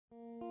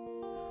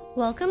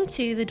Welcome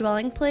to the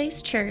Dwelling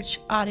Place Church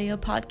audio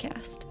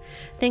podcast.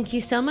 Thank you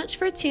so much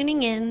for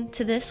tuning in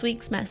to this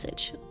week's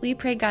message. We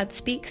pray God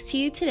speaks to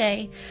you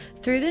today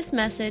through this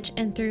message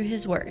and through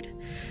His Word.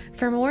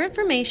 For more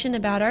information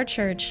about our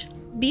church,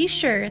 be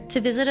sure to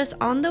visit us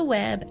on the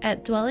web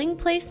at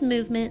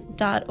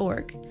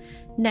dwellingplacemovement.org.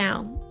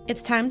 Now,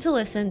 it's time to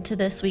listen to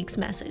this week's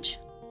message.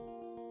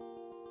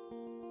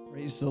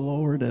 Praise the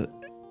Lord.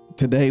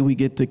 Today we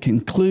get to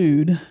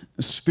conclude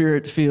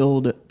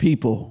Spirit-filled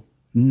people,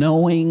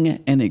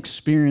 knowing and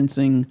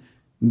experiencing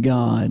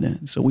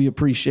God. So we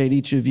appreciate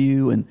each of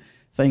you and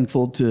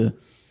thankful to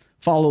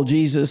follow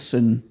Jesus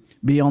and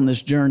be on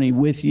this journey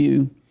with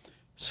you.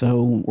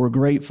 So we're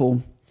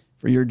grateful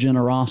for your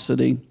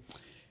generosity.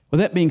 With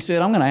that being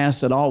said, I'm going to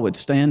ask that all would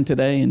stand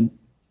today in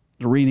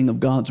the reading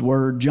of God's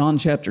Word. John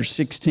chapter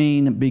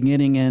 16,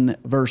 beginning in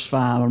verse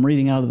 5. I'm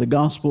reading out of the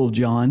Gospel of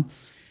John.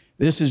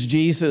 This is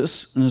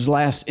Jesus in his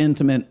last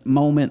intimate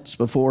moments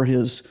before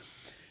his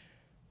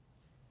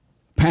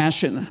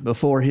passion,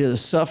 before his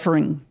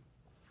suffering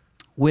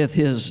with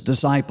his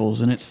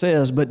disciples. And it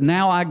says, "But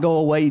now I go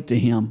away to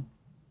him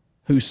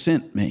who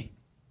sent me.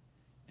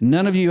 And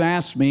none of you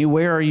ask me,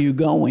 'Where are you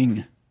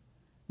going?'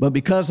 But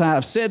because I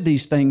have said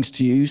these things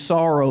to you,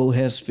 sorrow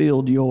has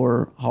filled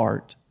your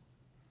heart.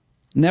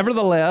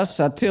 Nevertheless,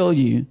 I tell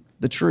you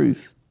the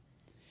truth.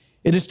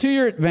 It is to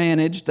your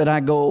advantage that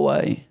I go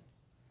away.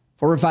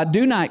 For if I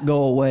do not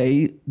go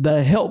away,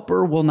 the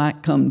Helper will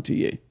not come to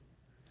you.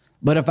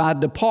 But if I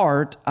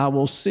depart, I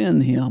will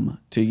send him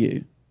to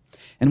you.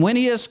 And when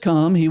he has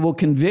come, he will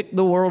convict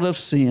the world of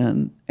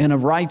sin and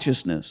of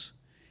righteousness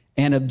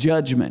and of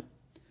judgment.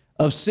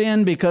 Of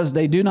sin because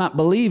they do not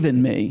believe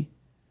in me.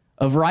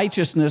 Of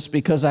righteousness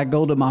because I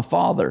go to my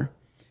Father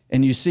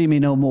and you see me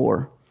no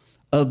more.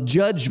 Of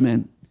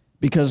judgment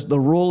because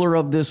the ruler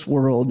of this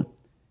world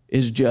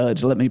is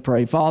judged." Let me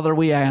pray. Father,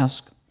 we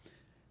ask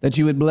that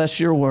you would bless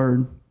your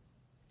word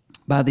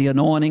by the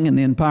anointing and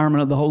the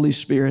empowerment of the Holy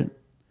Spirit,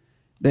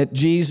 that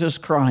Jesus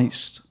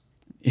Christ,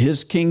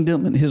 his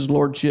kingdom and his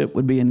lordship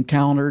would be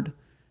encountered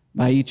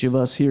by each of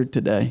us here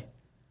today.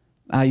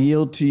 I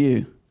yield to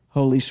you,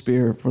 Holy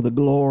Spirit, for the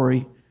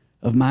glory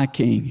of my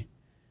King,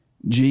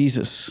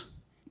 Jesus,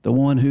 the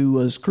one who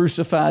was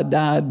crucified,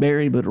 died,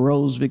 buried, but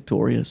rose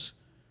victorious,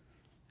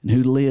 and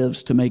who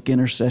lives to make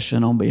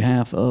intercession on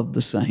behalf of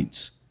the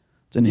saints.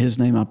 It's in his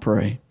name I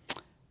pray.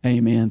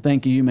 Amen.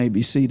 Thank you. You may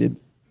be seated.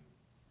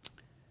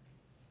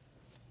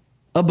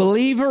 A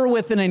believer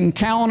with an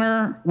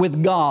encounter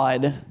with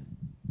God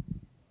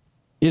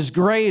is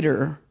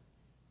greater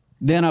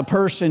than a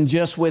person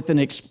just with an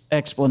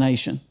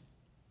explanation.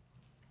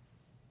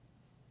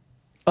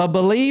 A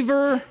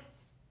believer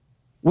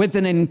with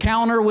an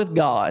encounter with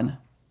God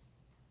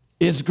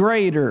is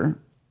greater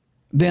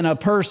than a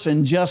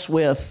person just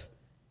with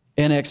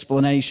an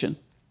explanation.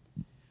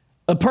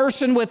 A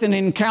person with an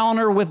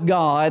encounter with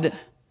God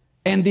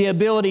and the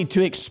ability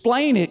to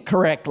explain it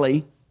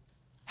correctly,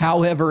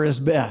 however, is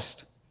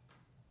best.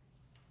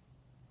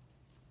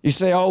 You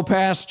say, "Oh,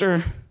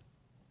 Pastor,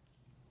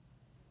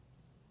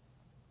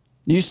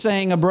 you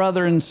saying a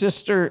brother and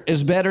sister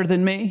is better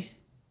than me?"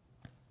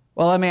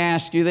 Well, let me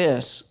ask you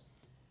this.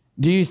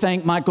 Do you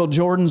think Michael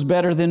Jordan's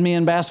better than me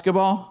in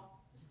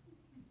basketball?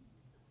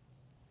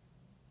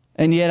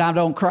 And yet I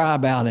don't cry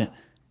about it.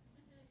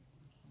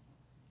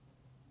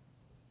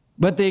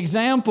 But the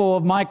example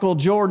of Michael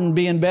Jordan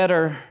being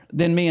better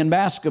than me in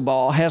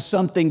basketball has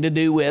something to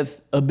do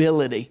with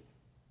ability.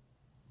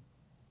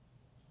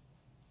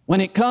 When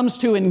it comes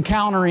to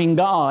encountering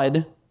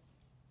God,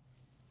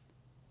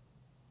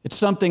 it's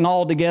something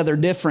altogether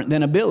different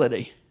than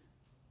ability.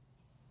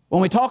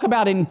 When we talk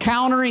about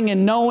encountering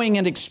and knowing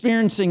and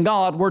experiencing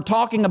God, we're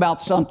talking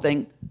about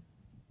something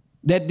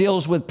that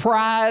deals with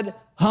pride,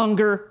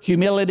 hunger,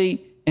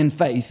 humility, and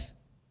faith.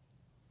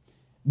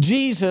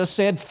 Jesus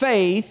said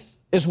faith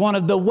is one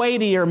of the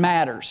weightier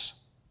matters.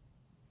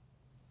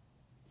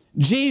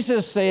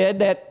 Jesus said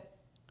that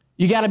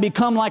you got to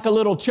become like a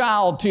little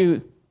child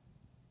to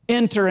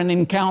enter and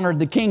encounter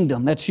the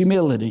kingdom. That's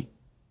humility.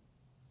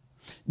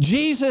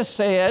 Jesus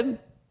said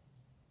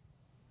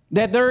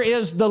that there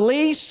is the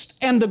least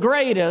and the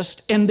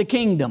greatest in the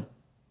kingdom.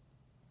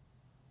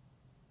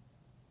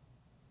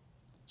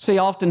 See,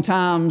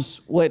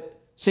 oftentimes what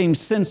seems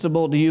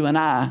sensible to you and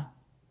I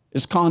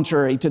is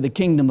contrary to the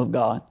kingdom of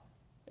God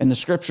and the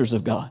scriptures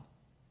of God.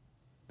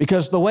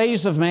 Because the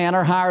ways of man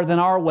are higher than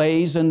our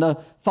ways, and the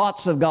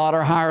thoughts of God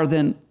are higher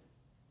than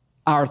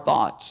our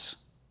thoughts.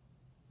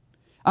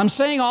 I'm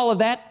saying all of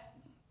that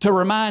to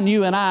remind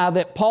you and I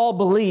that Paul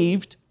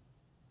believed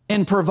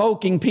in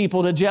provoking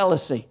people to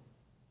jealousy.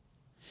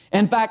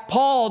 In fact,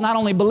 Paul not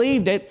only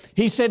believed it,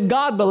 he said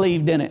God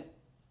believed in it.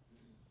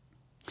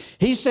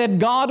 He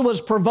said God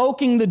was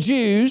provoking the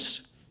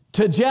Jews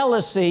to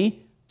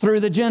jealousy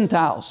through the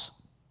Gentiles.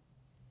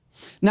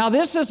 Now,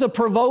 this is a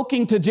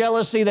provoking to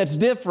jealousy that's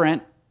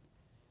different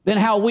than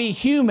how we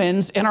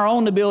humans in our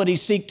own ability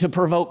seek to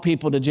provoke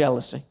people to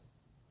jealousy.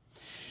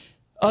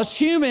 Us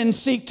humans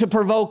seek to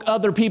provoke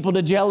other people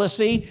to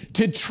jealousy,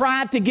 to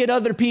try to get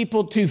other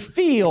people to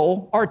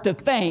feel or to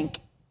think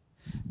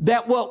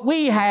that what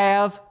we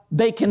have,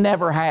 they can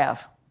never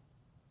have.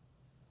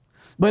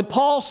 But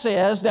Paul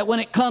says that when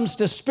it comes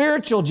to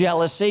spiritual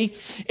jealousy,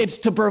 it's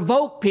to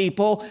provoke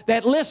people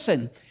that,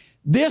 listen,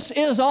 this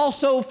is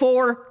also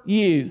for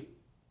you.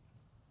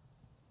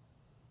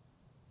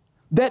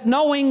 That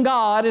knowing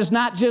God is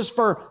not just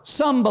for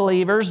some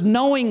believers.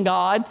 Knowing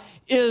God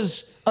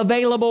is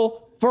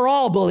available for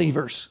all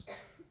believers.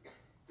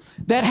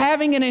 That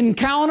having an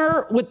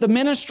encounter with the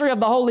ministry of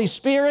the Holy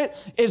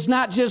Spirit is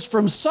not just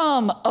from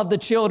some of the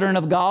children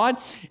of God.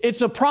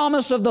 It's a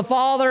promise of the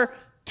Father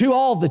to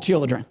all the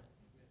children.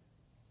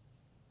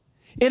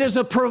 It is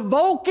a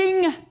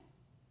provoking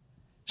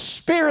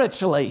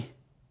spiritually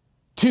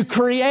to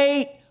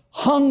create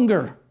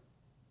hunger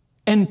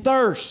and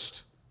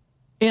thirst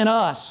in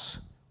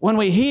us when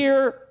we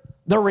hear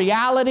the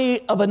reality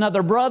of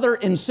another brother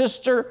and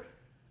sister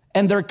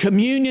and their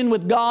communion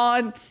with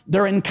God,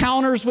 their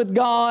encounters with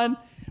God,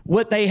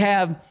 what they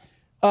have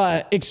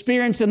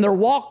experienced in their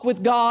walk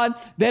with God,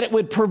 that it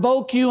would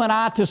provoke you and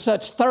I to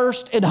such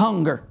thirst and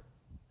hunger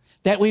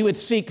that we would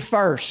seek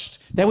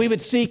first, that we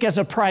would seek as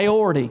a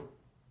priority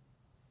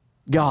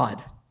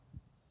God,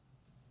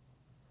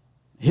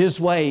 His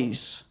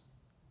ways,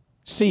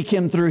 seek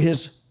Him through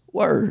His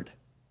Word.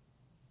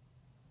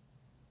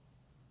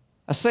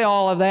 I say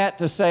all of that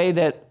to say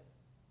that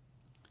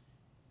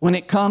when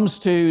it comes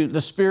to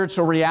the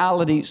spiritual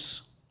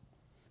realities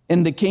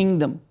in the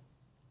kingdom,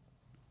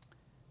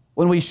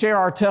 when we share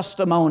our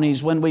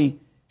testimonies, when we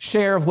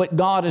share of what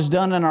God has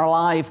done in our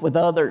life with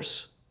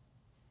others,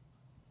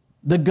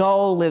 the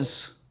goal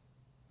is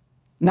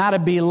not a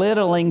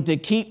belittling to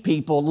keep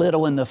people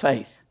little in the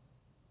faith.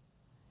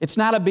 It's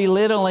not a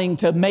belittling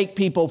to make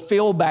people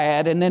feel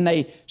bad and then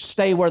they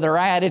stay where they're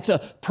at. It's a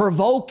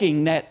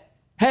provoking that,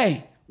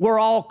 hey, we're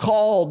all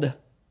called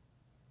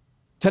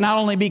to not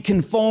only be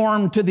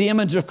conformed to the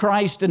image of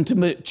Christ and to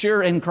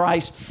mature in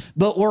Christ,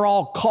 but we're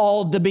all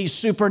called to be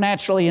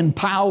supernaturally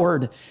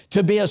empowered,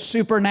 to be a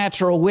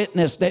supernatural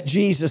witness that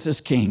Jesus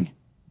is King,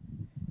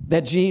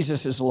 that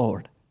Jesus is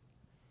Lord,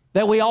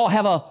 that we all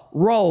have a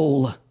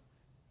role,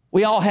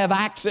 we all have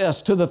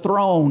access to the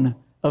throne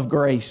of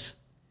grace,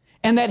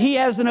 and that He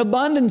has an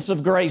abundance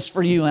of grace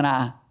for you and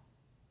I.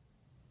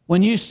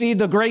 When you see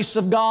the grace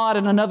of God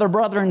in another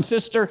brother and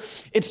sister,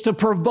 it's to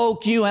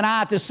provoke you and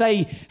I to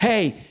say,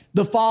 hey,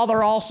 the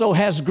Father also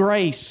has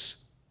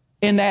grace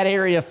in that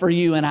area for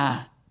you and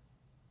I.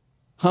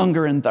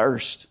 Hunger and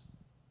thirst.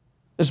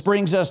 This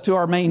brings us to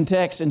our main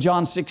text in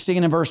John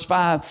 16 and verse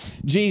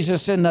 5.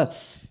 Jesus, in the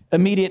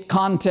immediate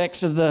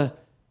context of the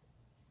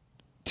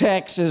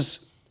text,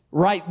 is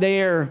right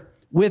there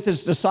with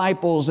His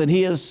disciples, and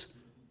He is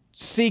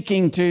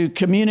seeking to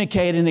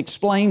communicate and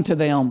explain to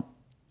them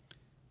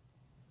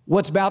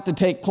what's about to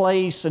take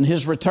place and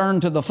His return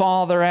to the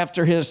Father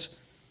after His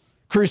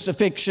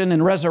crucifixion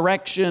and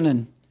resurrection,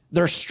 and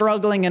they're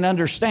struggling and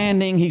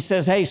understanding. He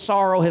says, hey,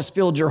 sorrow has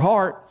filled your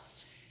heart.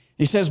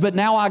 He says, but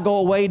now I go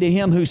away to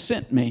Him who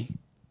sent me,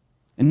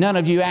 and none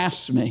of you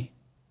asked me,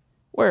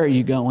 where are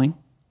you going?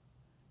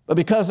 But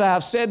because I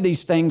have said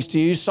these things to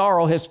you,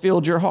 sorrow has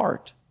filled your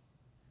heart.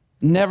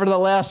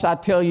 Nevertheless, I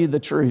tell you the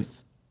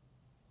truth.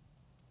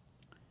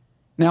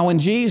 Now, when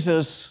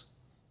Jesus,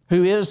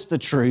 who is the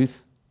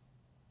truth,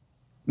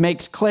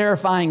 makes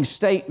clarifying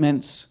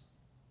statements,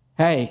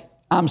 hey,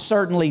 I'm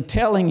certainly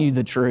telling you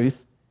the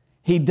truth,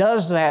 He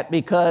does that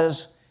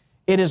because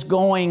it is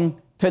going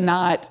to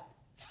not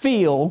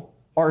feel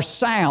or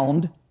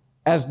sound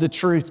as the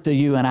truth to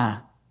you and I.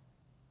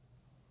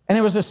 And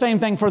it was the same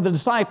thing for the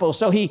disciples.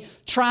 So He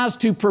tries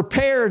to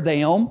prepare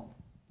them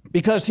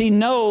because He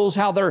knows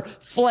how their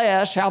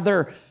flesh, how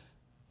their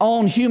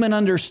own human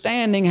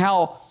understanding,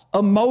 how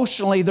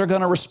emotionally they're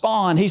going to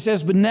respond. He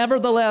says, but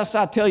nevertheless,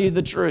 I tell you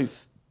the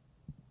truth.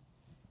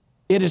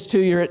 It is to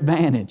your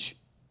advantage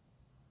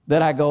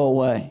that I go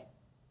away.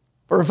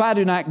 For if I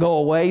do not go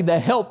away, the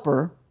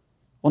Helper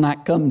will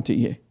not come to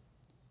you.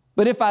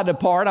 But if I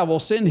depart, I will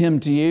send Him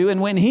to you.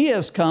 And when He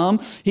has come,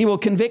 He will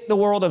convict the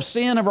world of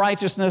sin, of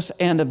righteousness,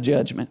 and of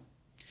judgment.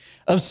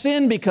 Of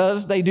sin,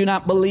 because they do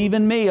not believe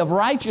in me. Of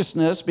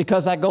righteousness,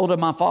 because I go to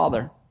my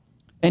Father,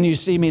 and you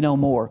see me no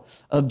more.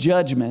 Of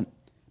judgment,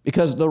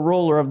 because the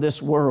ruler of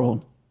this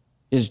world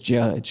is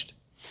judged.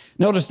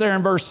 Notice there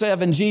in verse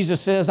 7,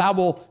 Jesus says, I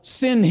will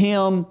send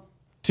Him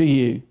to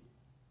you.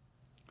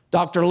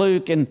 Dr.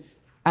 Luke in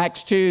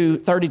Acts 2,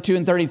 32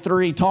 and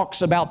 33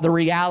 talks about the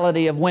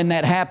reality of when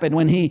that happened,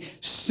 when He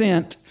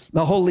sent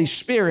the Holy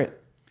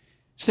Spirit.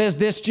 Says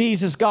this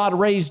Jesus God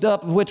raised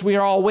up, of which we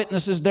are all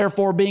witnesses,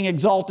 therefore being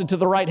exalted to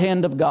the right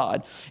hand of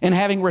God. And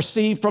having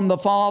received from the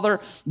Father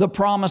the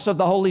promise of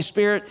the Holy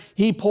Spirit,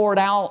 He poured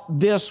out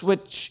this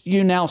which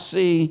you now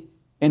see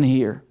and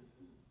hear.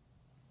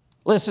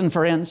 Listen,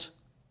 friends.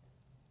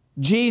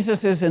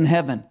 Jesus is in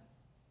heaven.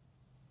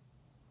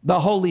 The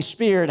Holy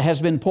Spirit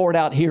has been poured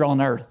out here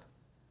on earth.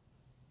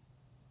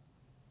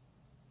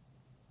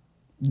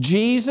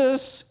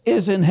 Jesus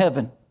is in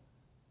heaven.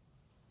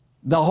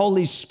 the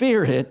Holy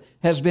Spirit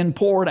has been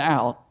poured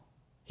out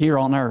here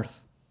on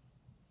earth.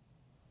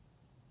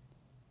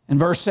 In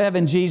verse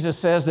 7, Jesus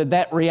says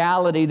that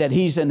reality that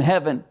He's in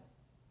heaven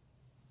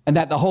and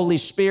that the Holy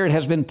Spirit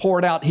has been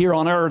poured out here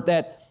on earth,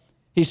 that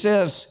He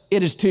says,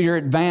 it is to your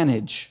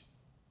advantage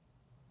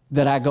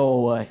that I go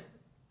away.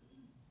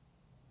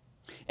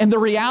 And the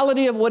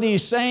reality of what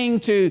He's saying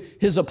to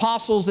His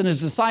apostles and His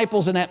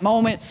disciples in that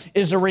moment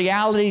is a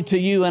reality to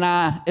you and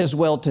I as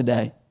well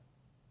today.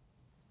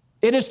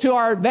 It is to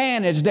our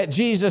advantage that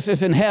Jesus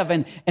is in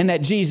heaven and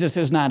that Jesus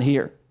is not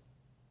here.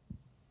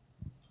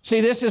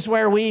 See, this is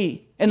where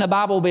we, in the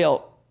Bible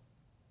Belt,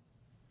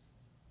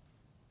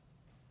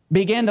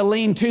 begin to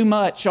lean too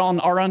much on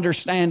our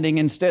understanding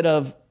instead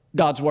of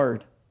God's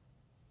Word.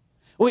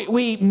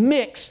 We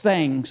mix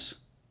things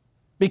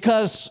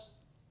because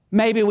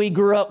maybe we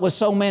grew up with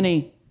so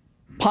many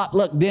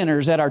potluck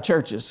dinners at our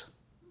churches.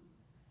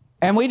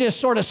 And we just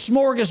sort of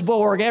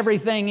smorgasbord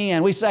everything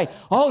in. We say,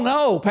 oh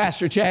no,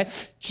 Pastor Chad,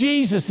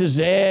 Jesus is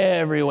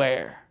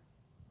everywhere.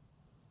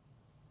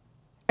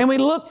 And we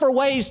look for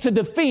ways to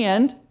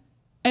defend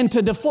and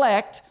to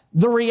deflect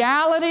the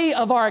reality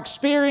of our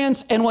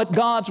experience and what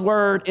God's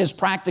Word is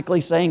practically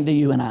saying to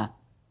you and I.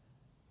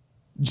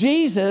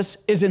 Jesus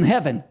is in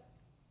heaven.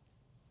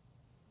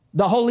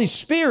 The Holy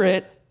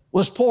Spirit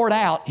was poured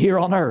out here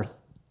on earth.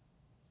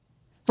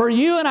 For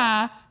you and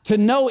I to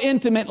know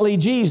intimately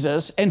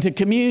Jesus and to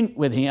commune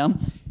with Him,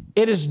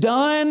 it is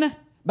done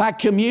by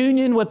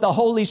communion with the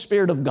Holy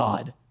Spirit of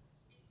God.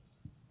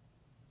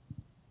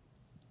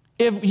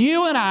 If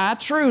you and I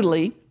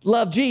truly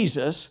love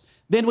Jesus,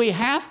 then we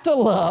have to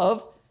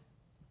love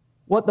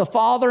what the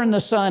Father and the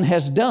Son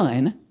has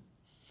done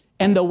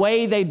and the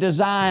way they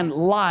design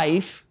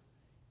life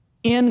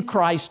in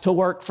Christ to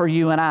work for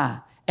you and I.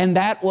 And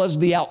that was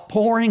the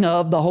outpouring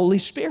of the Holy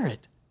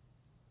Spirit.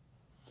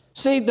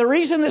 See, the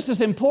reason this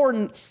is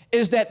important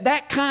is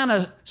that kind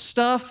of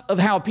stuff of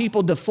how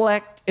people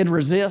deflect and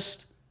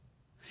resist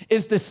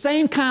is the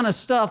same kind of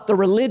stuff the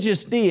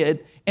religious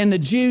did and the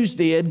Jews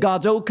did,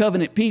 God's old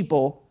covenant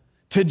people,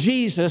 to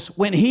Jesus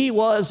when He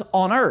was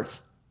on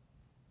earth.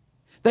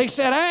 They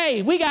said,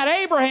 hey, we got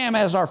Abraham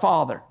as our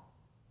father.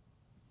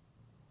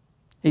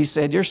 He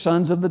said, you're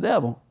sons of the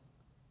devil.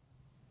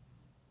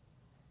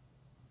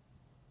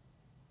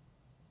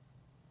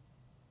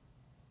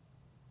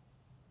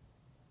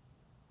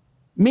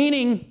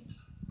 Meaning,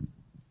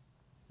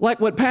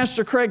 like what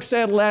Pastor Craig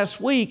said last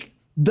week,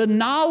 the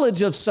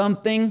knowledge of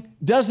something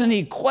doesn't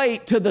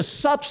equate to the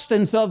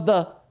substance of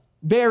the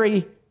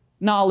very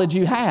knowledge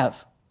you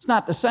have. It's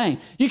not the same.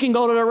 You can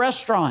go to a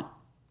restaurant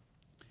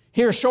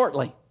here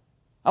shortly.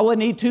 I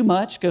wouldn't eat too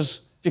much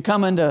because if you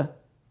come into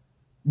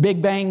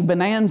Big Bang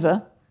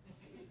Bonanza,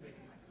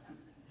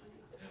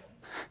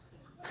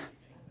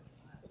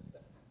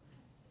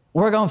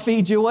 we're going to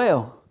feed you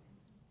well.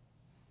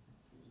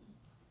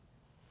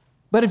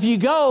 But if you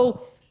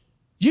go,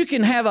 you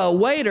can have a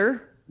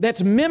waiter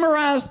that's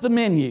memorized the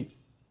menu.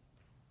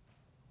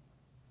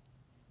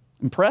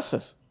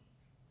 Impressive.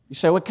 You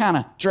say, what kind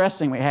of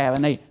dressing we have?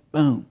 And they,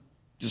 boom,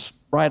 just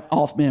right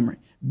off memory.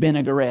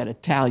 Vinaigrette,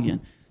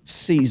 Italian,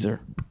 Caesar,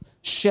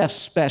 chef's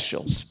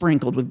special,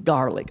 sprinkled with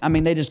garlic. I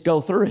mean, they just go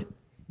through it.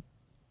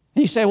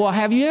 And you say, well,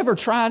 have you ever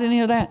tried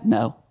any of that?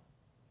 No.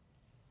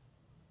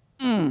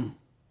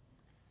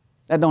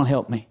 That don't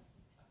help me.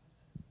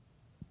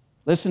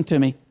 Listen to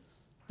me.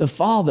 The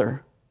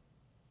Father,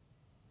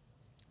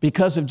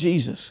 because of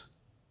Jesus,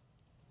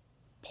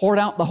 poured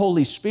out the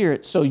Holy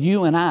Spirit so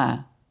you and I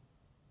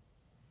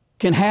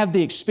can have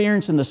the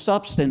experience and the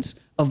substance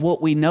of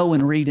what we know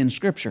and read in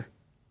Scripture.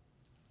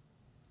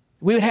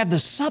 We would have the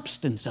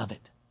substance of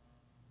it.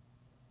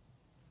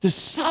 The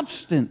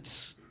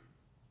substance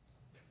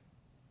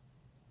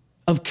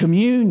of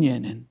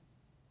communion and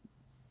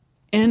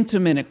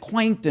intimate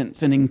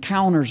acquaintance and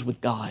encounters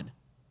with God.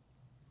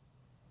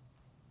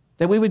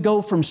 That we would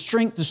go from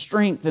strength to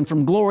strength and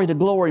from glory to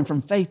glory and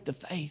from faith to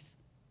faith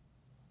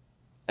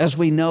as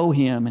we know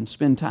Him and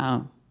spend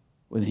time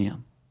with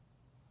Him.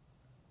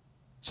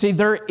 See,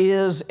 there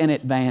is an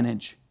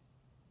advantage.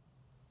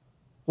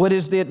 What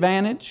is the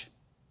advantage?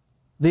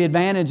 The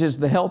advantage is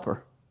the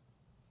helper.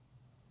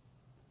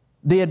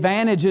 The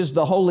advantage is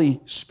the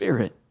Holy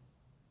Spirit,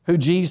 who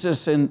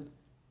Jesus in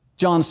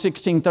John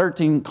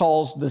 16:13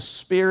 calls the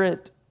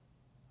Spirit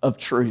of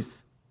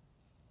truth.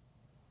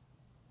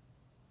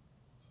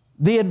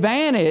 The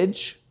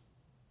advantage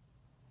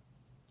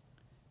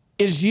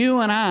is you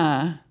and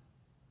I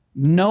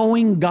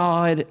knowing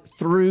God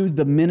through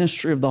the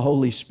ministry of the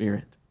Holy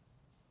Spirit.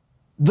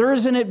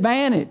 There's an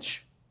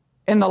advantage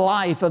in the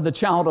life of the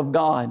child of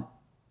God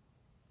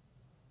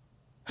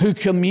who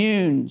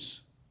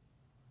communes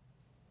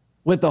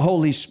with the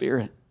Holy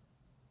Spirit.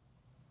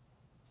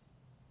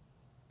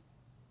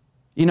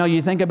 You know,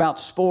 you think about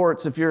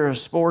sports, if you're a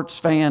sports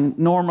fan,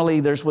 normally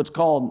there's what's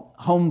called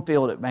home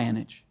field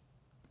advantage.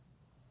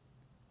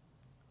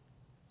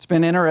 It's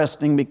been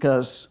interesting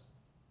because,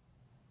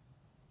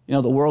 you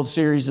know, the World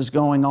Series is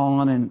going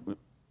on, and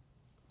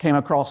came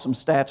across some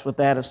stats with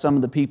that of some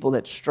of the people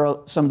that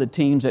some of the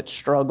teams that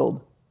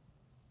struggled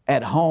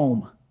at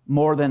home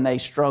more than they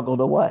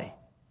struggled away.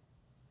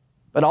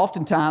 But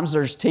oftentimes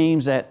there's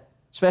teams that,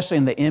 especially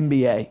in the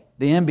NBA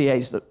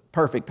is the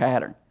perfect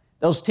pattern.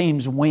 Those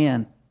teams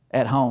win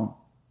at home.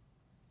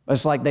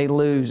 It's like they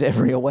lose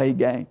every away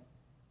game.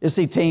 You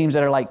see teams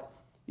that are like,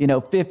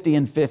 50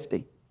 and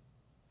 50.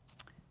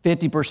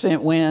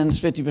 50%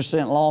 wins,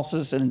 50%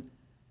 losses, and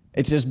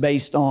it's just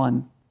based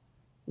on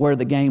where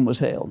the game was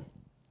held.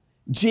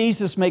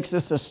 Jesus makes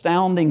this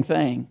astounding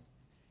thing.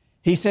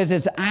 He says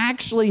it's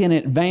actually an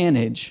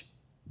advantage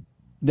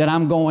that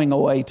I'm going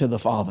away to the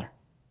Father.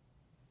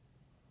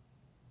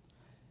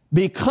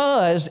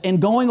 Because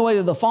in going away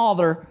to the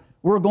Father,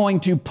 we're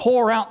going to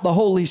pour out the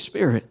Holy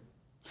Spirit.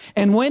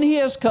 And when He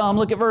has come,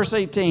 look at verse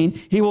 18,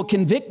 He will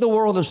convict the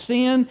world of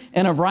sin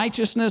and of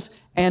righteousness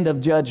and of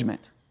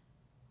judgment.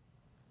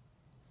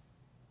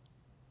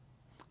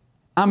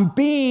 I'm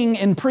being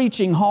and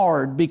preaching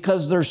hard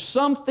because there's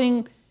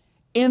something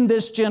in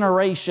this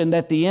generation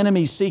that the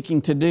enemy's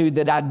seeking to do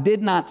that I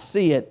did not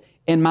see it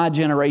in my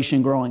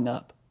generation growing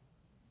up.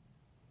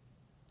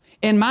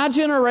 In my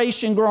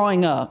generation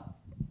growing up,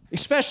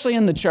 especially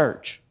in the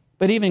church,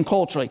 but even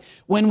culturally,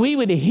 when we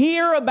would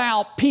hear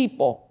about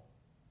people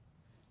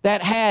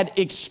that had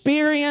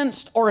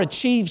experienced or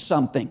achieved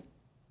something,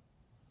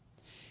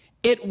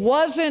 it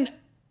wasn't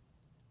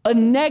a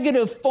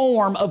negative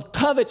form of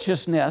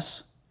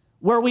covetousness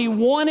where we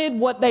wanted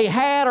what they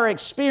had or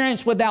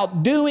experienced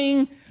without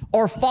doing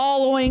or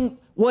following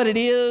what it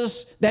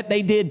is that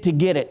they did to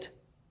get it.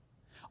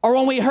 Or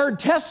when we heard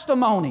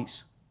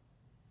testimonies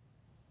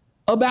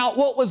about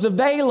what was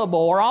available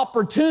or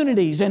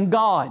opportunities in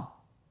God,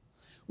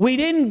 we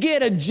didn't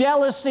get a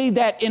jealousy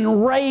that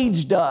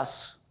enraged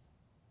us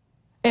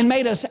and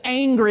made us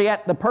angry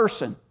at the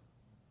person.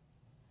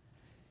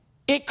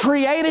 It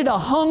created a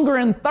hunger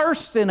and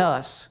thirst in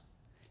us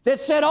that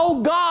said,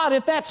 oh God,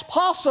 if that's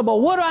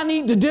possible, what do I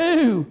need to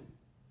do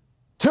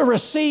to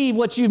receive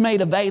what you've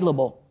made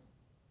available?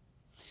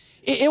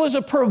 It was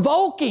a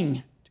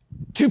provoking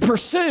to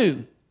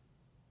pursue.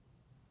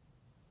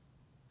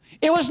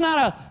 It was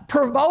not a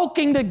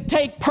provoking to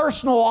take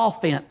personal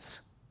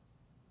offense.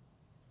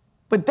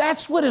 But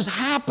that's what is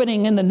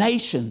happening in the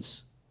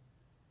nations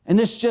in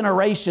this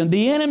generation.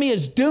 The enemy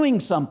is doing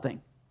something,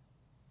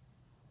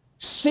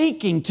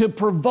 seeking to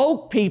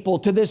provoke people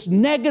to this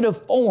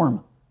negative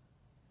form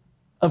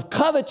of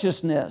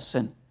covetousness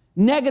and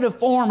negative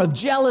form of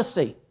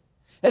jealousy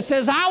that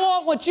says, I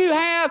want what you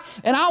have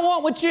and I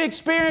want what you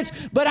experience,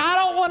 but I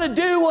don't want to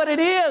do what it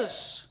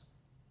is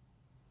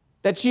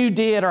that you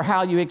did or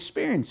how you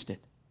experienced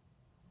it.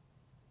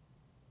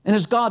 And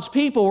as God's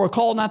people, we're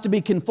called not to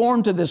be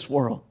conformed to this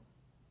world,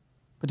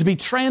 but to be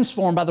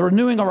transformed by the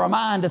renewing of our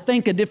mind to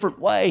think a different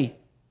way.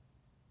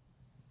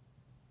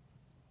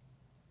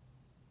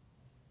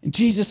 And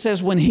Jesus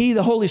says when He,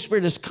 the Holy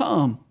Spirit, has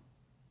come,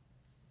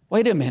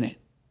 wait a minute,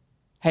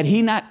 had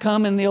He not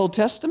come in the Old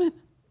Testament?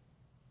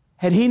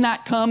 Had He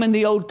not come in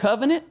the Old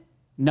Covenant?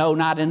 No,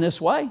 not in this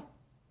way.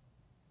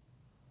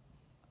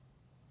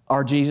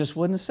 Or Jesus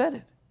wouldn't have said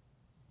it.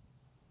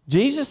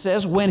 Jesus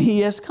says when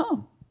He has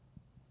come.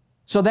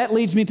 So that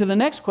leads me to the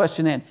next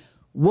question then.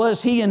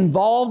 Was He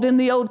involved in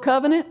the Old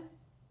Covenant?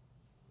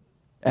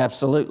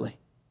 Absolutely.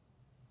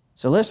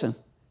 So listen,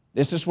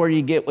 this is where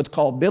you get what's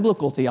called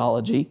biblical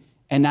theology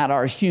and not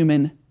our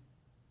human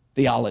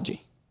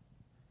theology.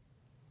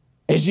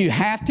 Is you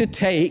have to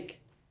take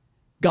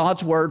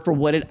God's Word for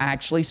what it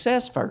actually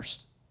says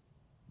first.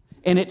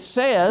 And it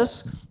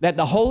says that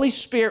the Holy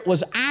Spirit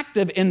was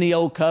active in the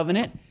Old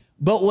Covenant,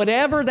 but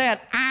whatever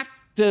that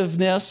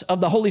activeness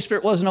of the Holy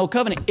Spirit was in the Old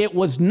Covenant, it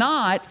was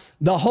not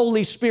the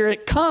Holy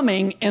Spirit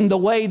coming in the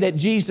way that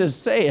Jesus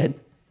said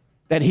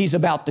that He's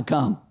about to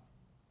come.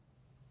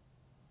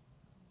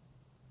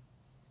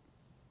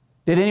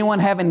 Did anyone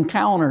have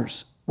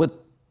encounters with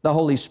the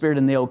Holy Spirit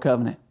in the Old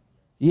Covenant?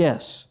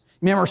 Yes.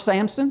 Remember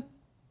Samson?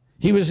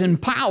 He was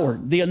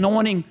empowered. The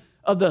anointing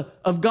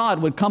of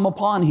God would come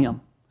upon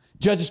him.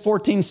 Judges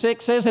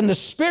 14:6 says, and the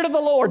Spirit of the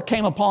Lord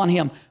came upon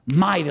him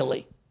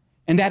mightily.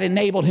 And that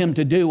enabled him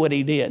to do what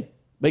he did.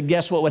 But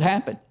guess what would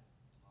happen?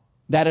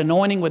 That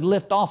anointing would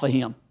lift off of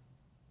him.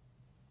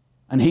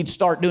 And he'd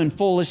start doing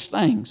foolish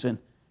things and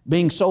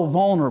being so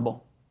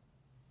vulnerable.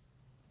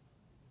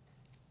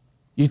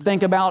 You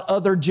think about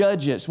other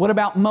judges. What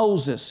about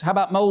Moses? How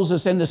about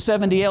Moses and the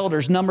 70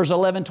 elders? Numbers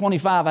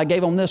 11:25. I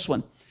gave them this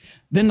one.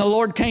 Then the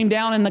Lord came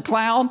down in the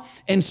cloud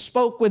and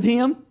spoke with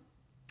him,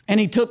 and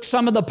He took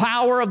some of the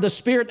power of the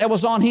Spirit that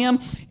was on him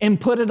and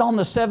put it on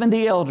the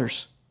 70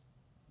 elders.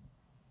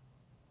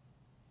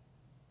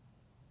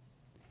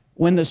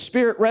 When the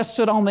Spirit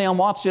rested on them,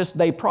 watch this,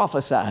 they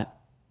prophesied,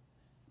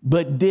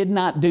 but did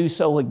not do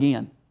so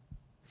again.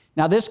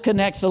 Now this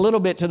connects a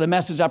little bit to the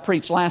message I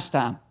preached last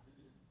time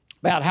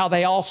about how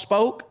they all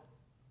spoke.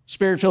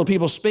 Spirit-filled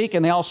people speak,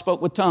 and they all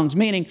spoke with tongues,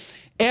 meaning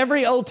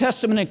every Old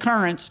Testament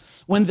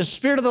occurrence, when the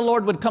Spirit of the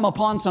Lord would come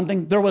upon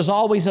something, there was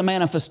always a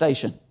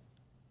manifestation.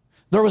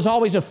 There was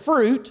always a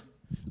fruit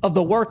of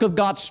the work of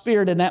God's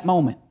Spirit in that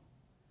moment.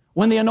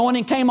 When the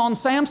anointing came on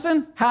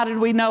Samson, how did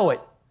we know it?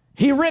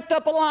 He ripped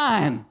up a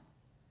lion.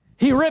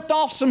 He ripped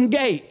off some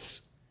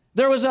gates.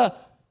 There was a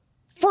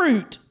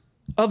fruit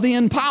of the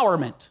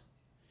empowerment.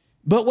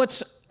 But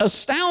what's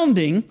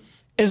astounding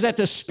is that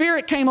the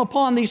Spirit came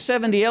upon these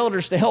 70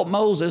 elders to help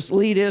Moses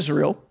lead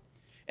Israel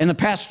in the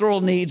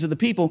pastoral needs of the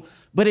people,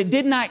 but they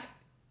did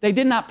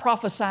not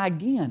prophesy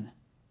again.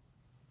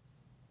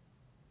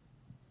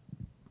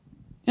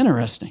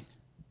 Interesting.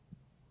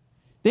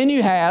 Then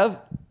you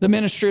have the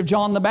ministry of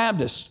John the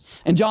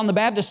Baptist. And John the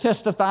Baptist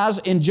testifies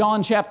in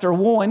John chapter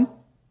 1,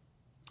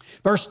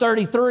 verse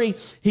 33,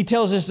 he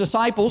tells his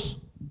disciples,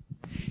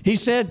 he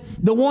said,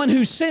 the one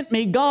who sent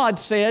me, God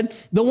said,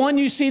 the one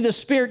you see the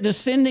Spirit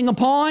descending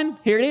upon,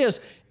 here it is,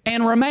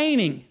 and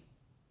remaining,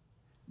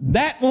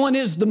 that one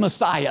is the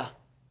Messiah.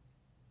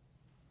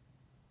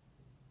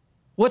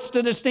 What's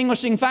the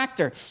distinguishing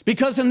factor?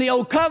 Because in the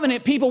old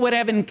covenant, people would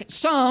have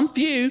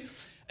few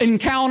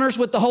encounters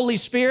with the Holy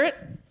Spirit,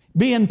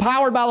 be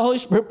empowered by the Holy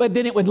Spirit, but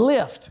then it would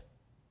lift.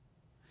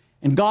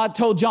 And God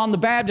told John the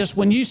Baptist,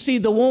 when you see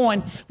the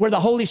one where the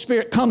Holy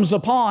Spirit comes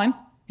upon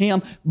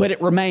him, but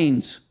it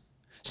remains.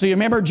 So you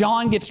remember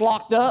John gets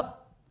locked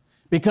up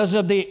because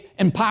of the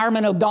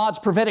empowerment of God's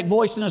prophetic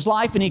voice in his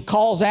life, and he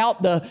calls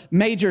out the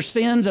major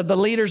sins of the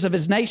leaders of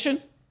his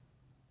nation.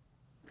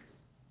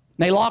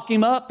 They lock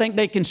him up, think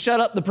they can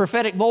shut up the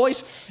prophetic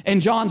voice, and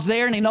John's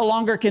there, and he no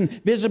longer can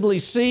visibly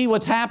see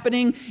what's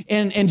happening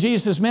in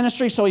Jesus'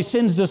 ministry, so he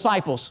sends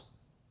disciples.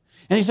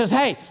 And he says,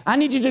 hey, I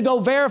need you to go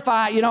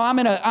verify, I'm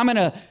in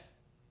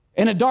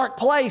a dark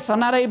place. I'm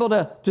not able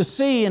to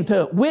see and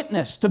to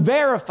witness, to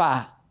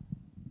verify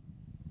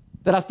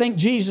that I think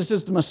Jesus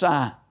is the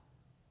Messiah.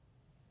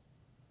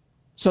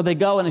 So they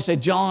go and they say,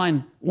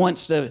 John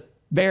wants to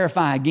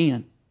verify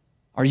again.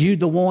 Are you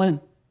the one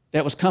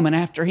that was coming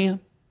after him?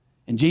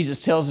 And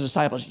Jesus tells his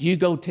disciples, you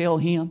go tell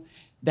him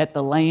that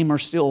the lame are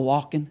still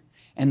walking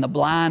and the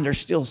blind are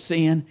still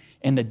seeing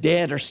and the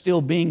dead are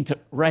still being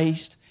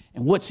raised.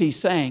 And what's he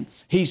saying?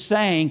 He's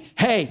saying,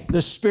 hey,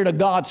 the Spirit of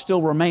God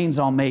still remains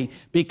on me,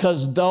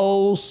 because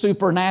those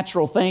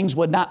supernatural things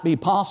would not be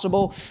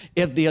possible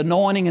if the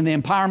anointing and the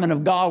empowerment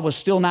of God was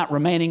still not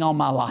remaining on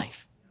my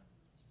life.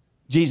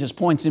 Jesus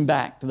points him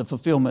back to the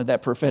fulfillment of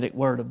that prophetic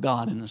word of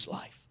God in his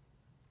life.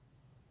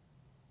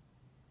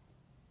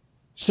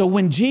 So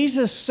when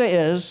Jesus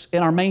says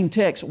in our main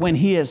text, when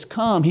he has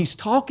come, he's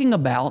talking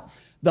about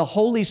the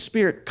Holy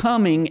Spirit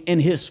coming in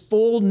his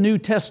full New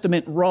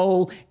Testament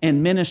role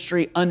and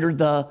ministry under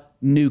the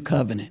New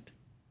Covenant.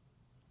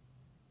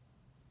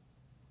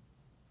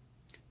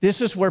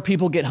 This is where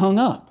people get hung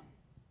up.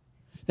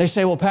 They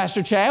say, well,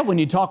 Pastor Chad, when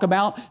you talk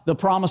about the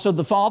promise of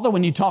the Father,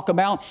 when you talk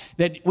about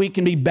that we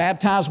can be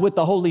baptized with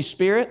the Holy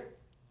Spirit,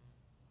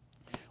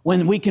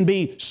 when we can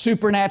be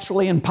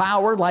supernaturally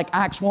empowered, like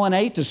Acts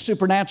 1:8, to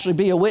supernaturally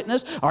be a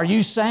witness, are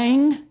you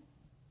saying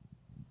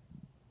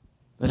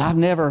that I've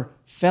never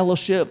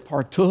fellowship,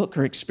 partook,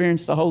 or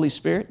experienced the Holy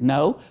Spirit?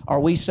 No. Are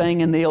we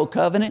saying in the Old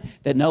Covenant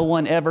that no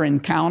one ever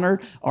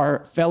encountered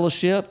or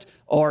fellowshipped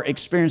or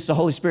experienced the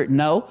Holy Spirit?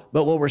 No.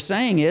 But what we're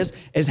saying is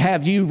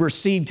have you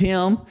received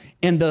him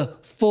in the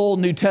full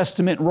New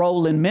Testament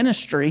role and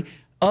ministry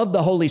of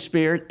the Holy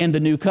Spirit in the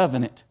New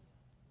Covenant?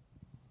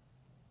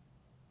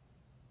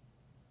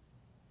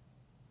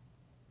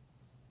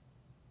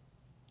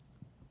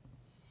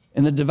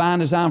 In the divine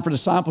design for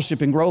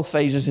discipleship and growth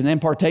phases and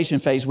impartation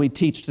phase, we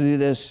teach to do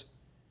this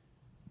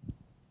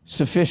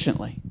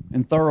sufficiently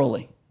and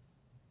thoroughly.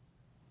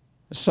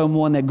 As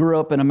someone that grew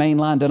up in a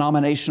mainline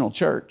denominational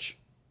church,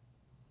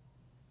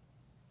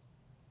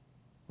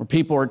 where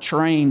people are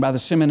trained by the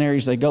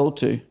seminaries they go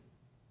to, and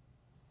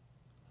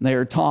they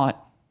are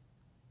taught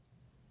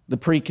the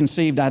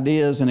preconceived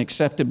ideas and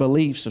accepted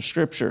beliefs of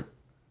Scripture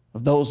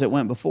of those that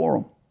went before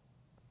them.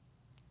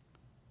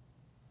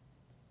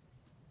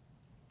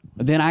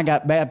 But then I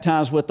got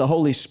baptized with the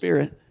Holy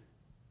Spirit,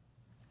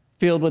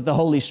 filled with the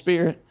Holy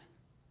Spirit,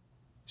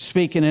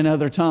 speaking in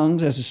other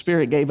tongues as the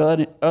Spirit gave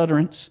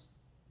utterance.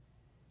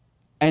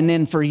 And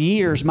then for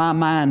years, my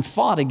mind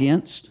fought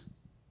against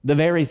the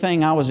very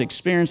thing I was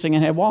experiencing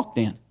and had walked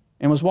in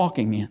and was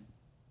walking in.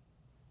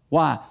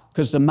 Why?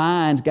 Because the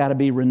mind's got to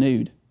be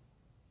renewed.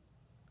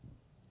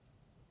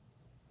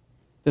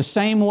 The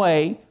same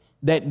way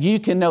that you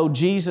can know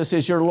Jesus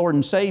is your Lord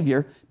and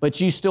Savior, but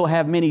you still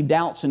have many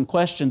doubts and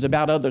questions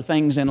about other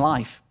things in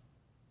life.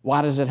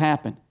 Why does it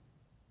happen?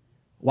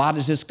 Why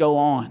does this go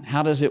on?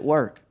 How does it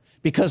work?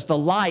 Because the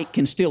light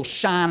can still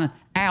shine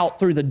out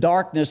through the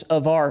darkness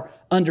of our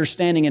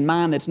understanding and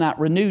mind that's not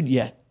renewed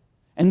yet.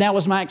 And that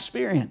was my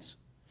experience.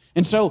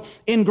 And so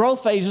in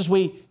growth phases,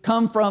 we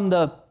come from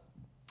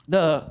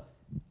the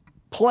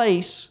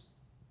place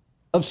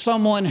of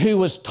someone who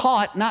was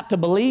taught not to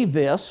believe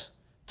this,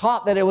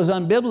 taught that it was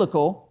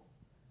unbiblical,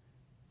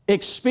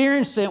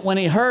 experienced it when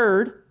he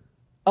heard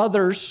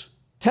others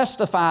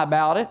testify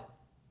about it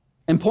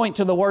and point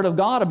to the Word of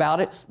God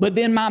about it, but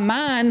then my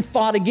mind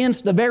fought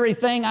against the very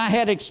thing I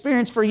had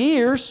experienced for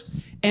years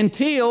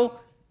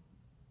until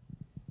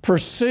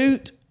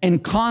pursuit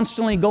and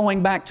constantly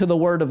going back to the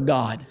Word of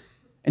God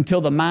until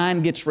the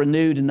mind gets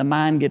renewed and the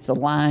mind gets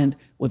aligned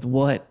with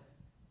what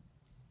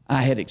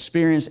I had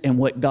experienced and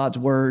what God's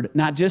word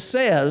not just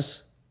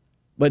says,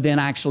 but then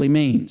actually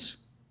means.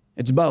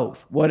 It's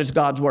both. What does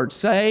God's word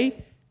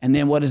say? And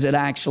then what does it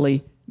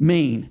actually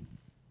mean?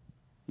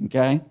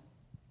 Okay?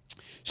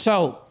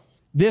 So,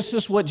 this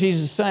is what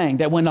Jesus is saying,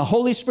 that when the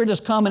Holy Spirit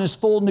has come in His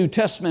full New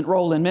Testament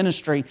role in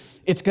ministry,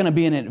 it's going to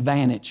be an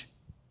advantage.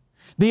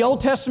 The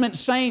Old Testament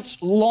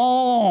saints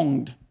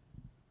longed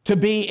to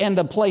be in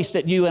the place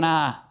that you and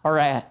I are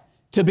at,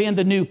 to be in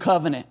the new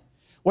covenant,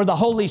 where the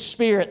Holy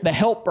Spirit, the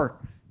helper,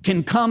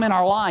 can come in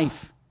our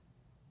life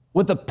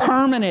with a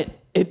permanent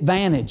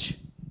advantage.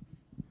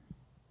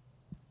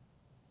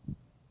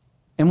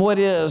 And what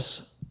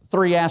is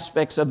 3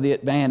 aspects of the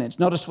advantage?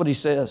 Notice what he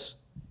says.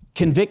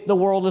 Convict the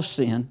world of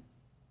sin,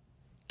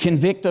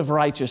 convict of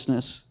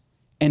righteousness,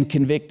 and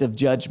convict of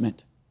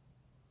judgment.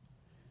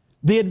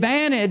 The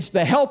advantage,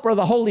 the helper of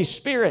the Holy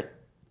Spirit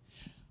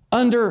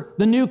under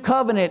the new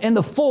covenant and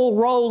the full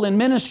role and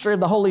ministry of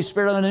the Holy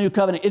Spirit under the new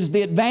covenant is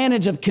the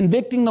advantage of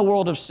convicting the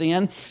world of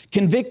sin,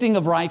 convicting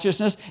of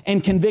righteousness,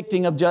 and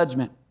convicting of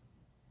judgment.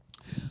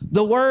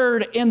 The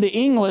word in the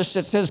English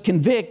that says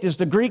convict is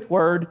the Greek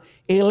word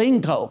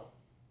elenko.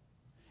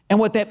 And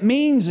what that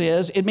means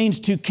is, it means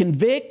to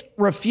convict,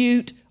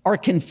 refute, or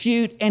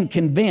confute and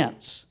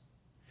convince.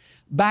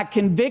 By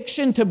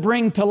conviction to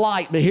bring to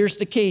light. But here's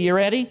the key, you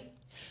ready?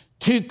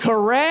 To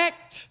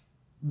correct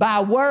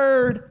by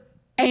word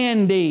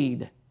and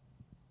deed.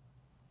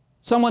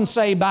 Someone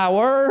say by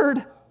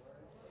word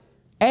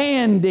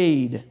and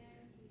deed.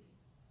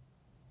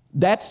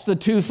 That's the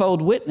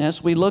twofold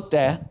witness we looked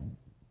at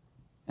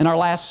in our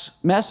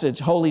last message,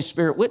 Holy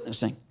Spirit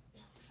witnessing,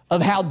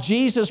 of how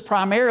Jesus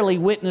primarily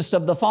witnessed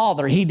of the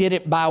Father. He did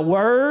it by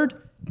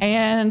word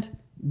and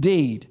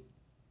deed.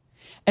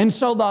 And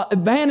so the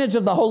advantage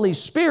of the Holy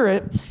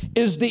Spirit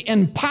is the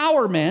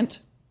empowerment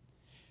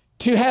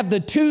to have the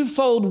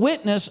twofold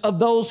witness of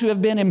those who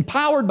have been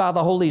empowered by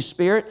the Holy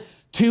Spirit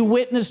to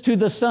witness to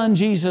the Son,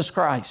 Jesus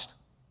Christ.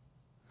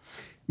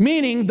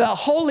 Meaning the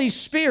Holy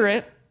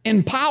Spirit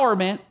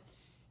empowerment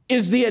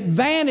is the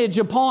advantage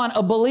upon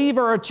a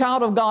believer or a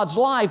child of God's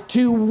life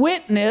to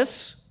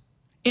witness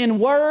in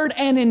word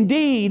and in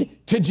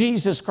deed to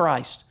Jesus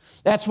Christ.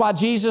 That's why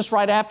Jesus,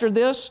 right after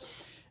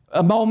this,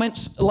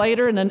 moments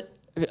later in the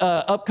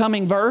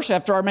upcoming verse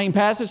after our main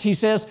passage, he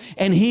says,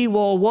 and he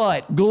will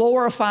what?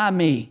 Glorify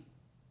me.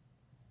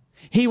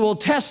 He will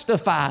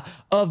testify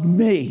of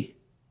me.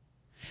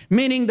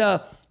 Meaning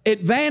the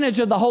advantage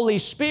of the Holy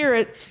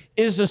Spirit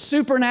is the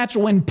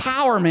supernatural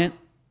empowerment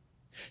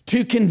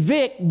to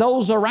convict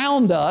those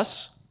around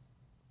us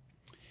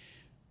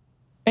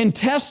and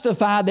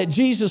testify that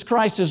Jesus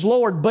Christ is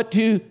Lord, but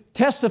to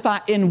testify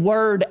in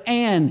word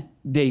and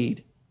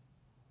deed.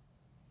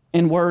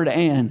 In word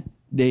and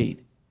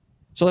deed.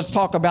 So let's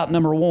talk about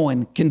number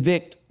 1,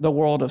 convict the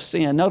world of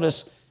sin.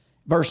 Notice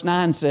verse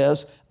 9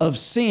 says, of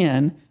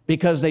sin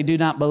because they do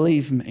not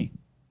believe me.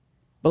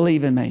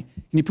 Believe in me.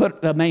 Can you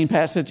put the main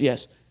passage?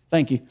 Yes,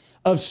 thank you.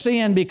 Of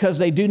sin because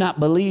they do not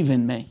believe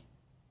in me.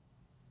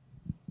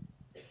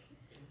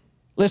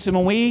 Listen,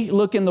 when we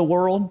look in the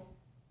world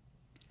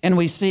and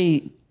we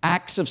see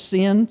acts of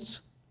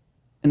sins,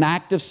 an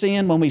act of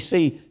sin, when we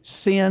see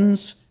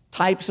sins,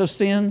 types of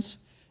sins,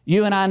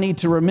 you and I need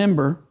to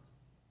remember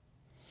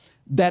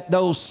that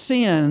those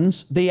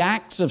sins, the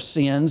acts of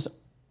sins,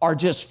 are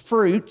just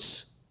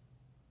fruits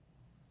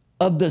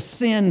of the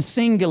sin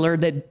singular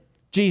that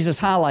Jesus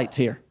highlights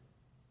here.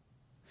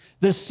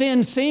 The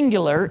sin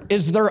singular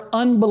is their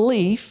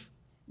unbelief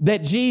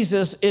that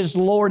Jesus is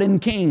Lord and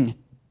King.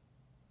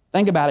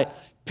 Think about it.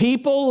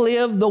 People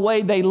live the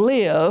way they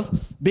live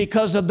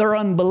because of their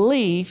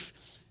unbelief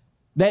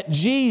that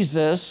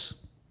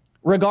Jesus,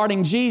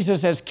 regarding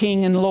Jesus as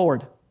King and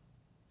Lord.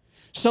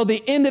 So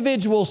the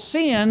individual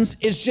sins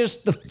is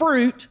just the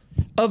fruit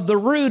of the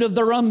root of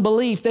their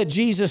unbelief that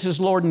Jesus is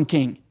Lord and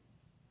King.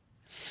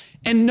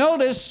 And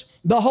notice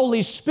the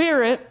Holy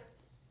Spirit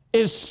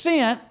is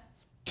sent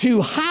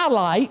to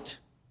highlight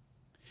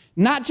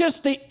not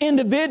just the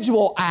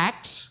individual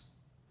acts,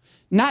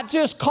 not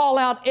just call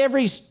out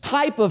every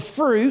type of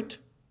fruit,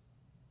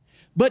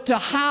 but to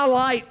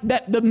highlight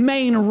that the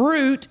main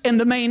root and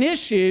the main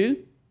issue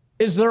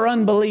is their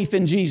unbelief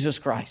in Jesus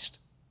Christ.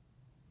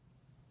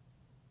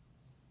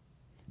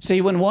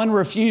 See, when one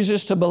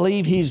refuses to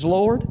believe He's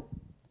Lord,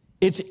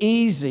 it's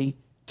easy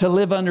to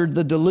live under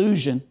the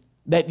delusion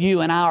that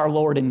you and I are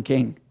Lord and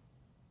King.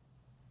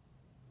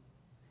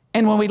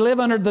 And when we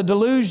live under the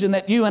delusion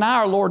that you and I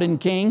are Lord and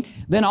King,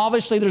 then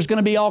obviously there's going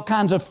to be all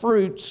kinds of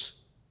fruits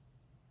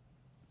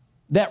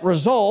that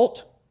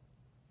result,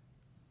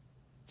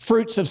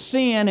 fruits of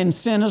sin, and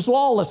sin is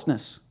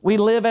lawlessness. We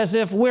live as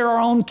if we're our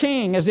own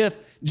king, as if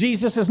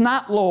Jesus is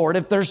not Lord,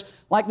 if there's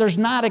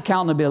not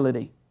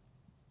accountability.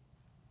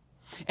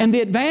 And the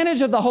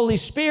advantage of the Holy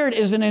Spirit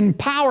is an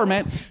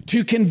empowerment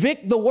to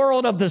convict the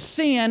world of the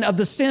sin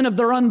of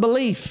their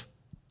unbelief.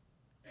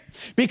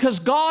 Because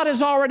God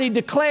has already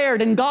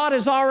declared, and God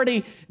has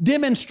already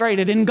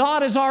demonstrated, and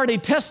God has already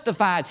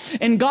testified,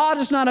 and God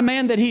is not a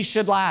man that He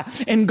should lie,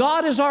 and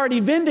God has already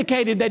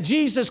vindicated that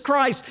Jesus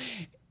Christ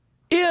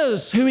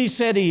is who he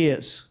said he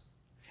is,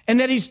 and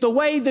that he's the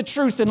way, the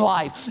truth, and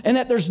life, and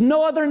that there's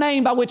no other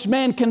name by which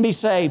man can be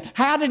saved.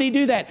 How did he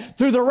do that?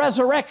 Through the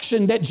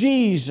resurrection, that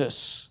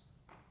Jesus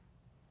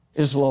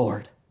is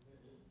Lord.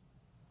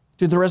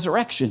 Through the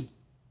resurrection.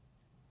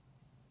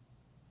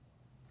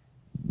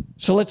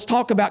 So let's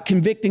talk about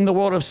convicting the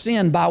world of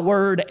sin by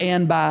word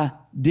and by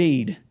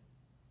deed.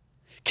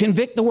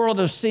 Convict the world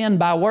of sin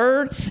by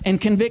word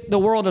and convict the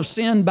world of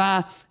sin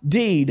by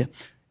deed.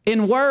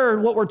 In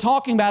word, what we're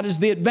talking about is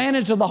the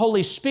advantage of the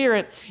Holy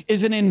Spirit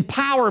is an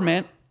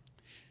empowerment.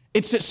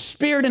 It's a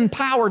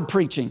Spirit-empowered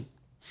preaching.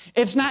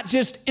 It's not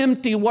just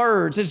empty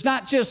words. It's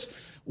not just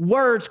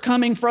words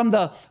coming from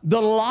the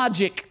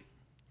logic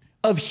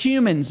of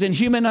humans and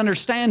human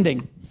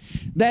understanding.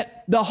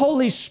 That the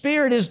Holy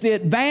Spirit is the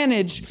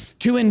advantage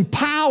to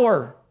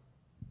empower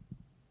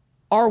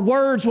our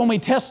words when we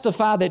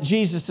testify that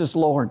Jesus is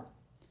Lord.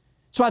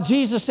 That's why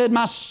Jesus said,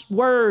 my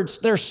words,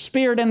 they're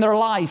spirit and their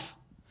life.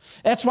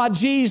 That's why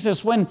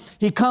Jesus, when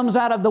he comes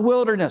out of the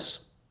wilderness,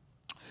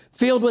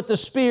 filled with the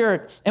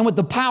Spirit and with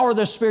the power of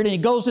the Spirit, and he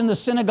goes in the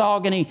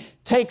synagogue and he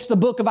takes the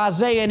book of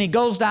Isaiah and he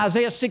goes to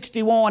Isaiah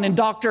 61, and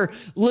Dr.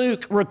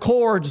 Luke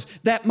records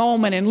that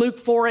moment in Luke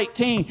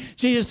 4:18.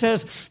 Jesus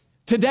says,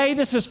 today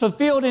this is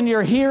fulfilled in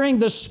your hearing.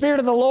 The Spirit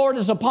of the Lord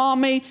is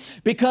upon me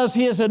because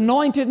he has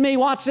anointed me,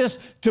 watch this,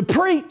 to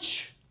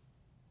preach.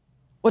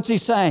 What's he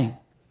saying?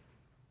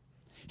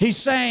 He's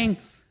saying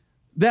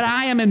that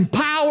I am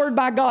empowered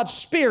by God's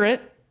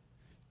Spirit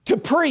to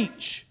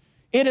preach.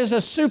 It is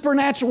a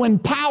supernatural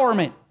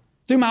empowerment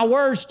through my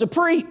words to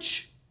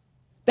preach.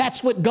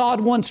 That's what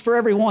God wants for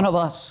every one of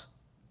us.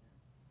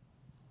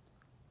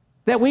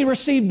 That we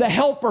receive the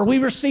helper, we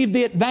receive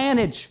the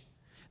advantage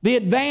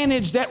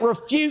that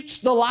refutes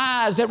the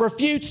lies, that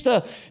refutes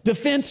the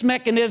defense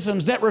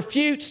mechanisms, that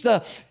refutes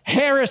the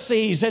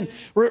heresies and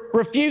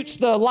refutes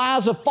the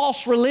lies of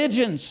false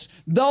religions,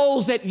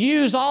 those that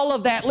use all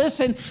of that,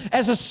 listen,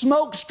 as a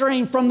smoke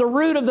screen from the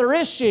root of their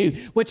issue,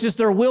 which is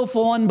their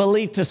willful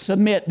unbelief to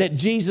submit that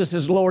Jesus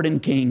is Lord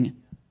and King.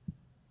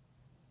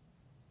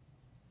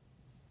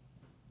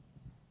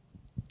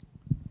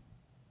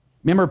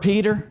 Remember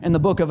Peter in the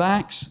book of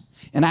Acts?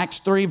 In Acts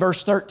 3,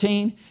 verse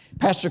 13,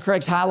 Pastor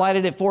Craig's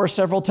highlighted it for us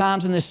several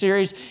times in this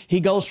series. He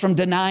goes from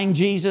denying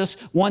Jesus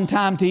one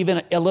time to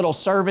even a little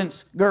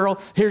servant's girl.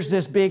 Here's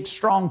this big,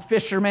 strong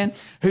fisherman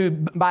who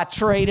by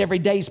trade every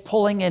day is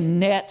pulling in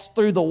nets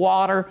through the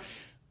water,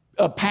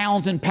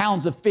 pounds and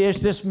pounds of fish.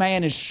 This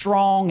man is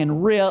strong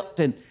and ripped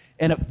and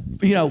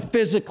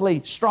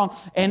physically strong.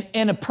 And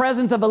in the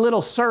presence of a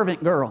little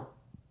servant girl,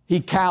 he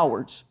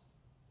cowers.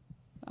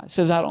 He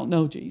says, I don't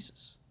know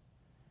Jesus.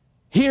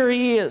 Here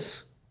he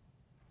is,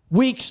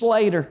 weeks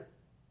later,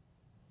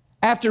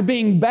 after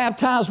being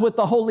baptized with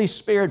the Holy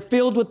Spirit,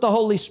 filled with the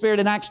Holy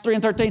Spirit in Acts 3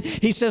 and 13,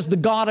 he says, the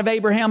God of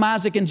Abraham,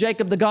 Isaac, and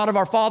Jacob, the God of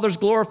our fathers,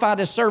 glorified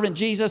his servant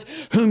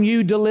Jesus, whom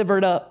you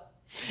delivered up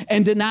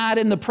and denied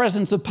in the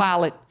presence of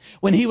Pilate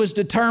when he was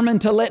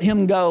determined to let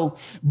him go.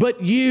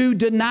 But you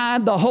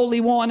denied the Holy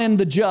One and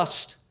the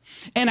just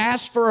and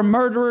asked for a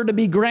murderer to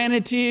be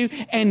granted to you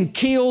and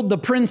killed the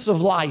Prince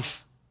of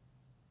Life.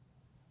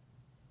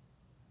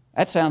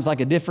 That sounds like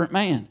a different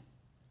man.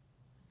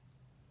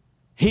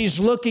 He's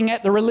looking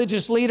at the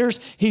religious leaders.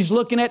 He's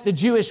looking at the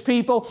Jewish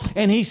people,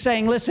 and he's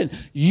saying, listen,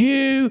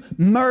 you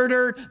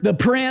murdered the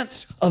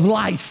Prince of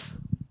Life.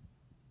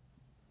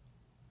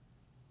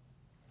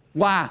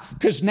 Why?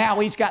 Because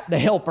now he's got the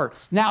helper.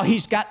 Now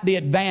he's got the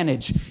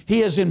advantage.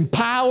 He is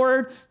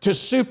empowered to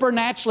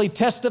supernaturally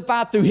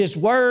testify through his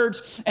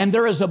words, and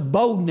there is a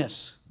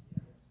boldness.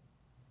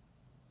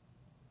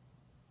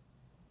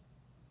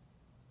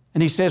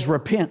 And he says,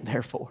 repent,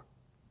 therefore.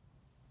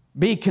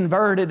 Be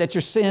converted that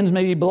your sins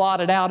may be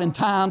blotted out and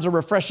times of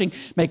refreshing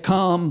may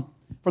come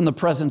from the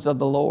presence of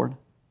the Lord.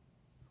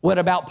 What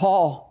about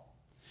Paul?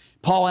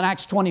 Paul in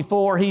Acts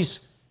 24,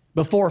 he's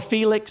before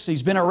Felix.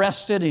 He's been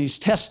arrested and he's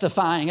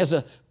testifying as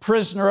a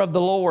prisoner of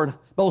the Lord,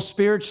 both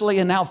spiritually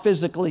and now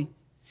physically.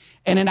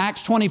 And in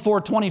Acts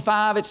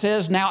 24:25, it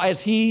says, now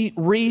as he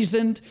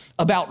reasoned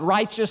about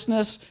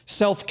righteousness,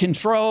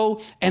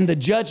 self-control, and the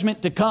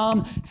judgment to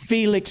come,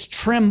 Felix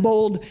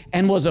trembled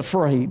and was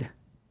afraid.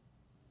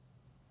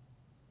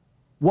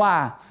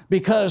 Why?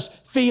 Because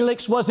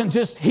Felix wasn't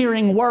just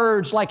hearing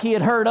words like he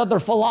had heard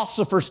other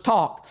philosophers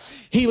talk.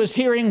 He was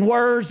hearing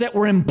words that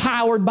were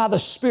empowered by the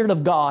Spirit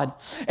of God.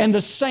 And the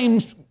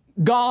same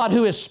God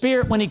who is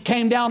Spirit, when he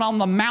came down on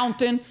the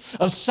mountain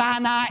of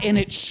Sinai and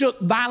it shook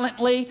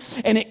violently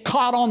and it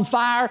caught on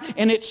fire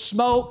and it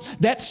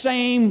smoked, that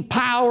same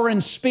power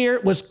and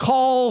Spirit was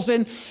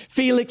causing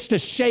Felix to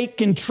shake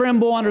and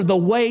tremble under the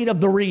weight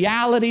of the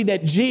reality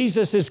that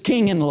Jesus is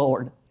King and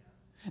Lord.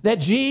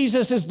 That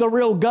Jesus is the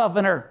real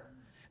governor.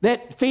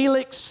 That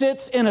Felix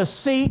sits in a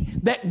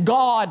seat that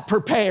God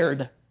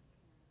prepared.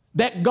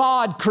 That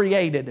God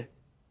created.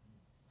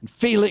 And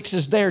Felix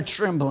is there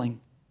trembling.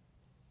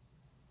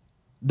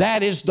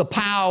 That is the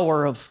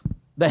power of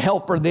the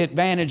helper, the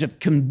advantage of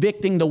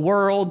convicting the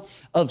world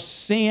of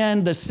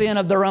sin, the sin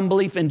of their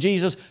unbelief in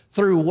Jesus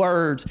through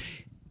words.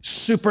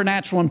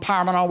 supernatural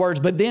empowerment on words,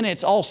 but then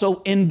it's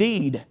also in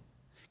deed,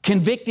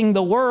 convicting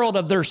the world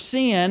of their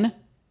sin,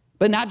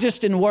 but not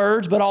just in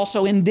words, but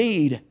also in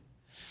deed.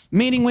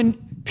 Meaning when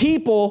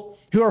people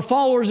who are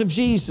followers of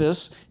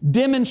Jesus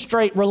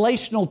demonstrate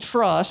relational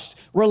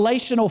trust,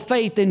 relational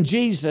faith in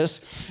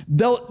Jesus,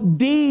 the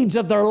deeds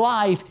of their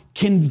life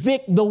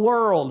convict the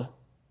world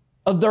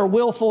of their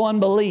willful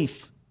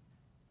unbelief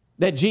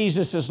that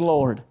Jesus is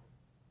Lord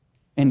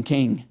and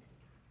King.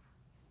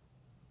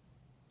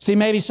 See,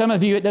 maybe some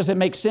of you, it doesn't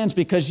make sense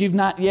because you've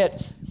not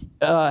yet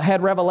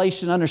had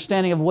revelation,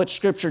 understanding of what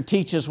Scripture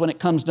teaches when it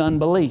comes to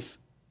unbelief.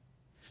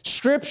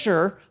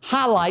 Scripture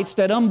highlights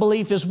that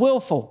unbelief is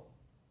willful.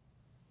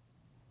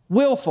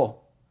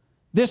 Willful.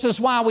 This is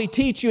why we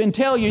teach you and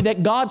tell you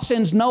that God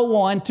sends no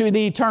one to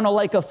the eternal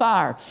lake of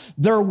fire.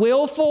 Their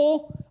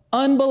willful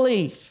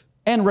unbelief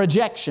and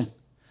rejection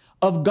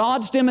of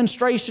God's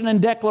demonstration and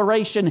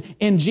declaration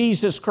in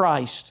Jesus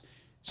Christ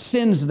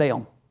sends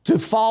them to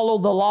follow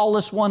the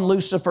lawless one,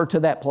 Lucifer,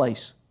 to that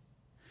place.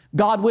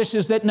 God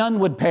wishes that none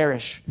would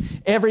perish.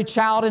 Every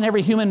child and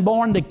every human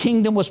born, the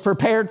kingdom was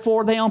prepared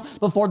for them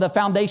before the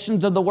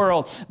foundations of the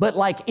world. But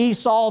like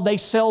Esau, they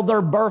sell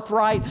their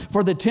birthright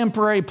for the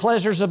temporary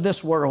pleasures of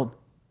this world.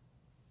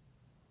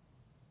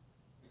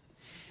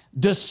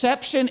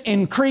 Deception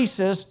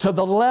increases to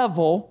the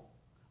level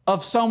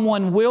of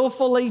someone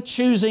willfully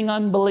choosing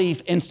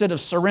unbelief instead of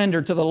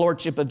surrender to the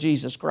lordship of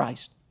Jesus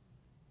Christ.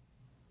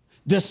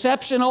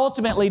 Deception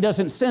ultimately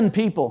doesn't send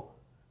people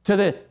to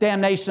the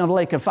damnation of the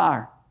lake of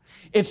fire.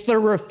 It's the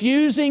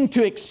refusing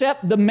to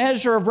accept the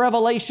measure of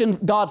revelation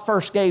God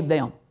first gave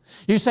them.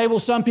 You say, well,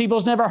 some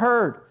people's never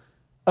heard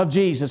of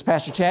Jesus,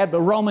 Pastor Chad, but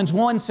Romans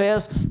 1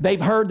 says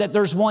they've heard that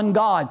there's one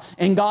God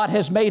and God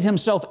has made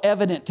Himself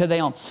evident to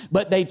them,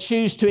 but they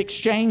choose to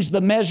exchange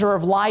the measure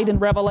of light and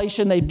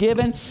revelation they've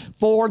given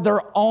for their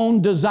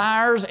own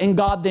desires, and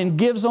God then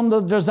gives them the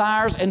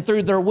desires, and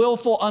through their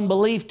willful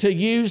unbelief to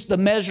use the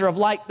measure of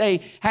light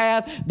they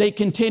have, they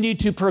continue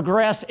to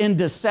progress in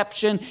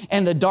deception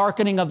and the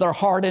darkening of their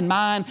heart and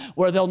mind,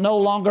 where they'll no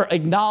longer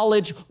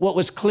acknowledge what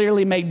was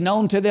clearly made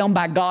known to them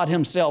by God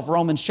Himself,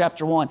 Romans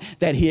chapter 1,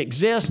 that He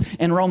exists.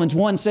 And Romans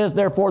 1 says,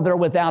 therefore, they're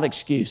without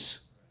excuse.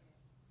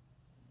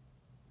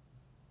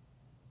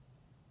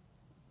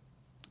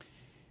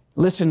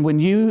 Listen, when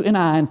you and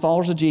I and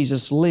followers of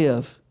Jesus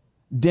live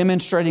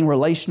demonstrating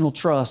relational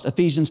trust,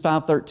 Ephesians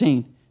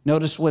 5:13,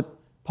 notice what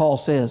Paul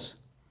says.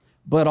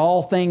 But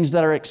all things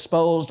that are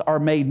exposed are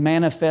made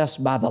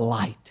manifest by the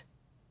light.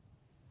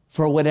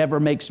 For whatever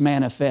makes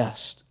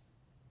manifest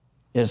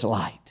is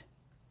light.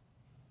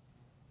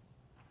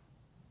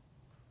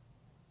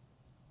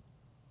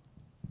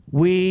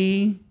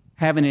 We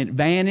have an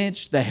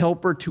advantage, the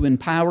helper, to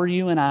empower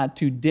you and I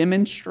to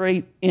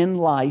demonstrate in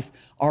life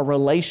our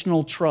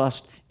relational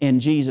trust in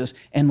Jesus.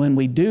 And when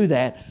we do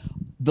that,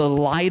 the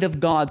light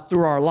of God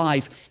through our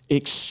life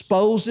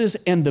exposes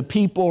in the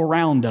people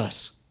around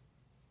us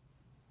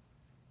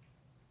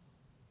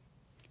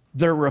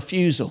their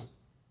refusal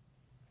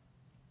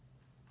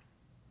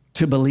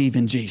to believe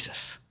in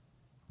Jesus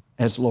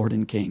as Lord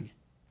and King.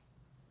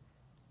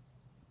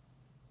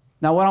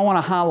 Now, what I want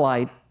to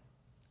highlight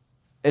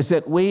is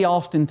that we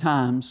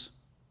oftentimes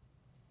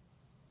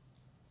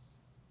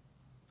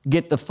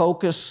get the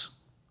focus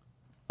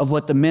of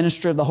what the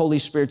ministry of the Holy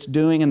Spirit's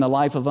doing in the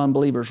life of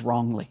unbelievers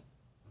wrongly.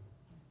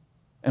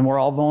 And we're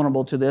all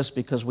vulnerable to this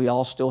because we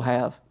all still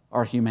have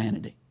our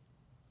humanity.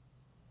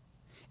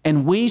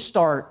 And we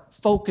start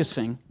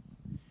focusing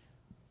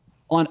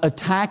on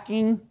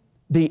attacking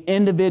the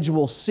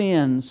individual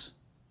sins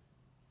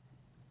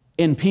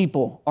in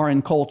people or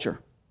in culture.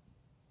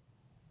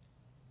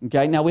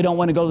 Okay, now we don't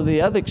want to go to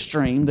the other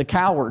extreme, the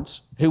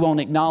cowards who won't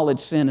acknowledge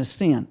sin as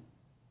sin,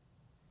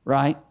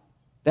 right?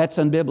 That's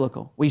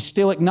unbiblical. We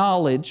still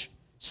acknowledge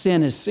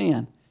sin as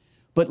sin.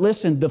 But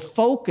listen, the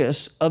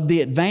focus of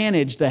the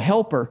advantage, the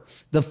helper,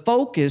 the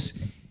focus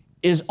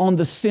is on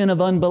the sin of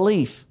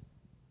unbelief.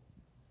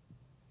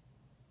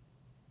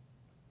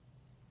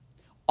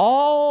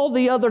 All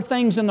the other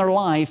things in their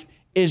life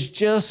is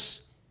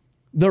just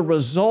the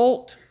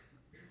result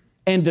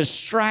and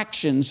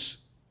distractions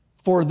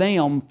for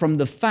them from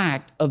the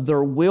fact of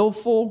their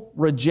willful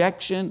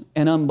rejection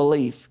and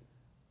unbelief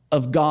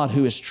of God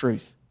who is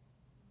truth.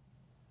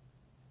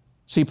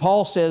 See,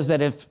 Paul says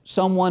that if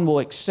someone will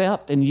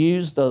accept and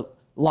use the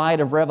light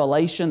of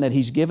revelation that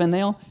he's given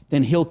them,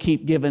 then he'll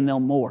keep giving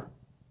them more.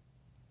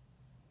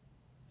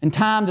 And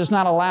time does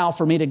not allow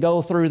for me to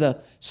go through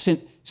the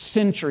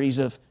centuries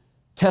of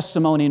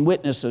testimony and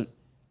witness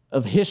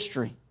of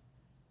history,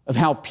 of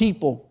how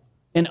people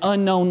in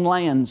unknown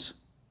lands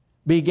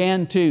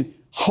began to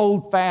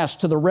hold fast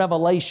to the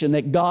revelation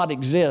that God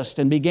exists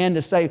and began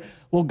to say,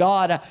 well,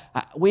 God,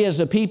 we as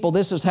a people,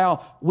 this is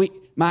how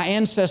my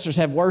ancestors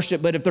have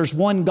worshiped, but if there's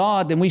one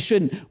God, then we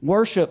shouldn't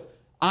worship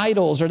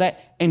idols or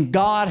that. And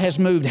God has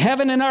moved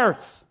heaven and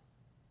earth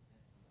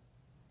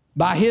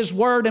by His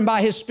Word and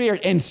by His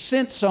Spirit and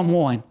sent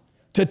someone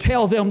to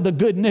tell them the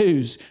good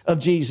news of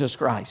Jesus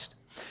Christ.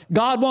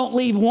 God won't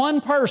leave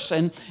one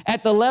person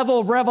at the level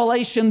of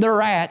revelation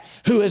they're at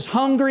who is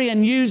hungry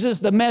and uses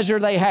the measure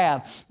they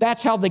have.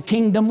 That's how the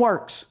kingdom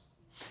works.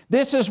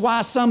 This is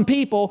why some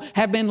people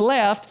have been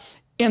left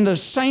in the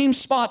same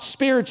spot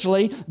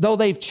spiritually, though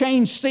they've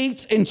changed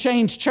seats and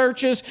changed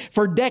churches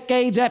for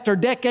decades after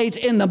decades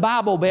in the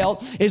Bible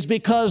Belt, is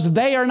because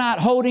they are not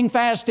holding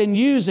fast and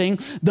using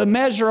the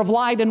measure of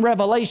light and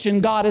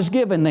revelation God has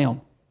given them.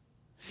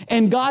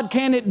 And God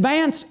can't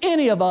advance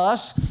any of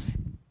us.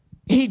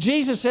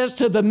 Jesus says,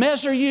 to the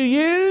measure you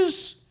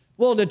use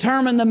will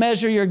determine the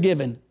measure you're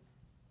given.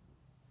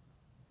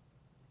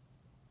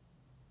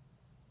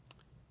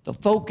 The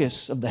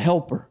focus of the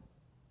helper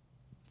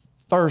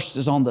first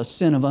is on the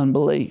sin of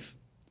unbelief.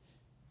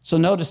 So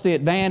notice the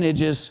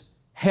advantage is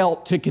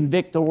help to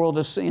convict the world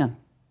of sin.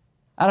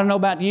 I don't know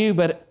about you,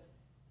 but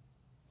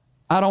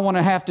I don't want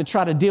to have to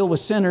try to deal with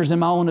sinners in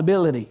my own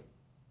ability.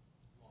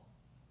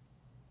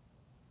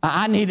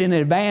 I need an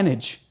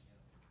advantage.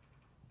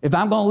 If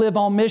I'm going to live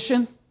on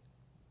mission,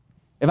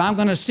 if I'm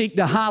going to seek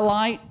to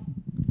highlight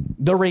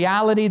the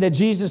reality that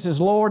Jesus is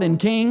Lord and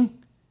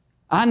King,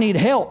 I need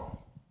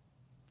help.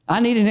 I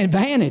need an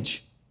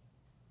advantage.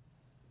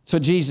 So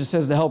Jesus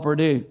says the helper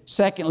do.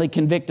 Secondly,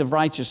 convict of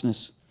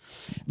righteousness.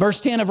 Verse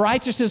 10, of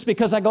righteousness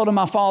because I go to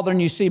my Father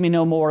and you see me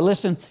no more.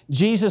 Listen,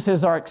 Jesus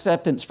is our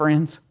acceptance,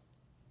 friends.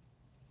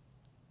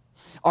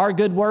 Our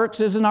good works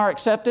isn't our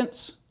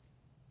acceptance.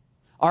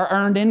 Our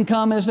earned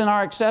income isn't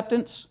our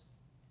acceptance.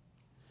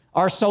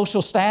 Our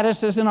social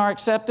status isn't our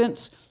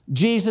acceptance.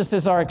 Jesus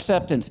is our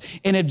acceptance.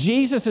 And if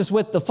Jesus is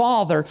with the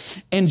Father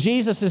and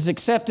Jesus is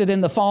accepted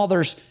in the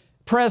Father's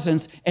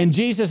presence and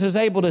Jesus is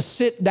able to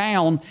sit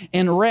down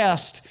and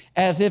rest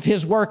as if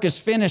His work is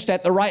finished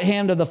at the right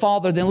hand of the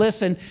Father, then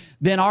listen,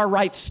 then our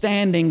right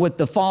standing with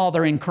the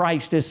Father in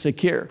Christ is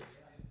secure.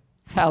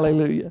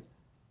 Hallelujah.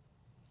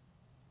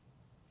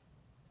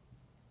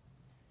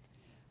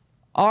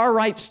 Our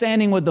right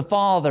standing with the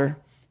Father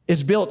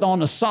is built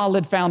on a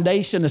solid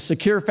foundation, a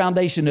secure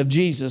foundation of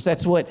Jesus.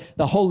 That's what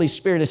the Holy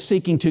Spirit is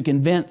seeking to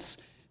convince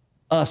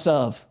us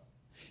of.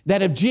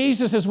 That if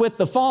Jesus is with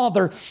the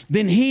Father,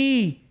 then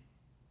He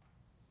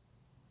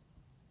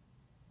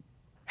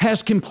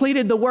has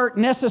completed the work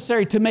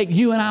necessary to make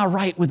you and I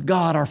right with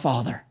God our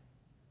Father.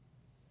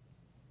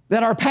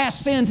 That our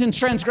past sins and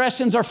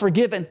transgressions are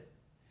forgiven.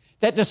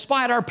 That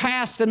despite our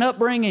past and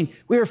upbringing,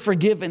 we are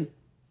forgiven.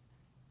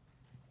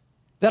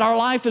 That our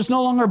life is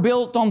no longer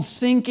built on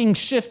sinking,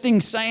 shifting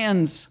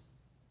sands.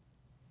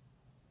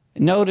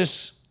 And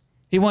notice,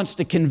 He wants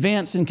to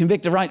convince and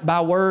convict of right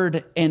by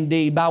word and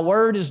deed. By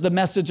word is the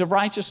message of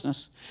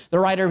righteousness. The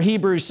writer of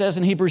Hebrews says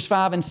in Hebrews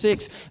 5 and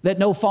 6 that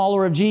no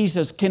follower of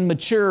Jesus can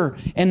mature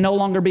and no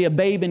longer be a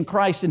babe in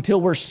Christ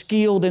until we're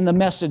skilled in the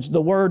message,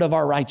 the word of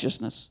our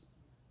righteousness.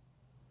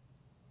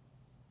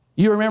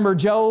 You remember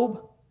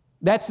Job?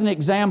 That's an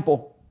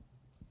example.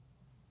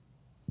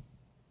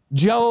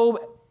 Job's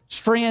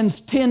friends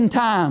 10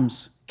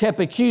 times kept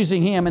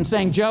accusing him and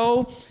saying,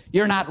 Job,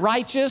 you're not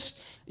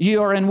righteous.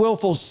 You are in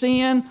willful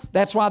sin.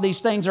 That's why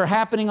these things are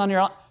happening on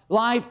your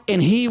life.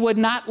 And he would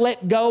not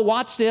let go,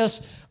 watch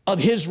this, of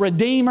his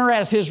Redeemer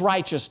as his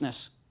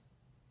righteousness.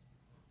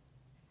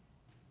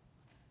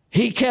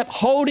 He kept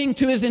holding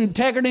to his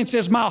integrity and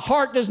says, my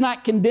heart does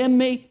not condemn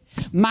me.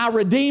 My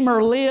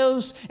Redeemer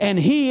lives and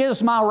He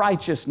is my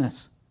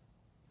righteousness,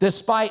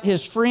 despite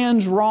his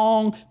friends'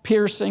 wrong,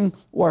 piercing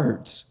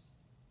words.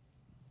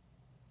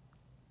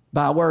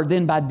 By word,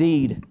 then by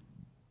deed.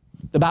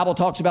 The Bible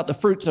talks about the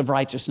fruits of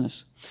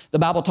righteousness. The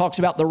Bible talks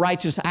about the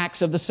righteous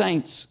acts of the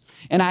saints.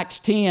 In Acts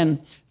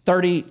 10,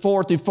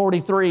 34 through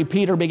 43,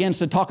 Peter begins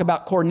to talk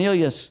about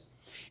Cornelius.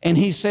 And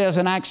he says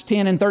in Acts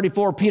 10 and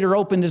 34, Peter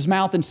opened his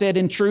mouth and said,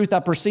 in truth, I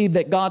perceive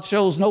that God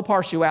shows no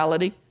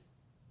partiality,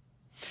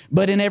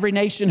 but in every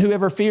nation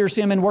whoever fears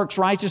Him and works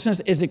righteousness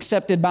is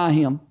accepted by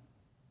Him.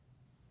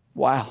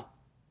 Wow.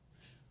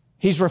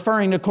 He's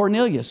referring to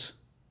Cornelius.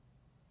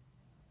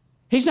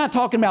 He's not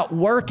talking about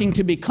working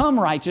to become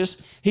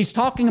righteous. He's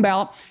talking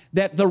about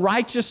that the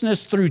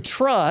righteousness through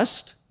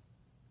trust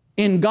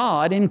in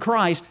God, in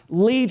Christ,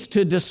 leads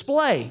to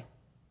display.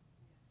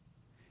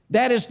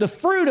 That is the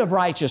fruit of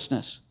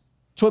righteousness.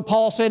 That's what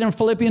Paul said in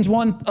Philippians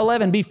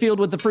 1:11, be filled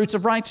with the fruits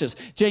of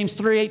righteousness. James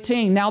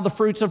 3:18, now the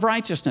fruits of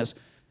righteousness.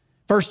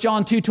 1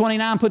 John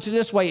 2:29 puts it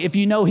this way, if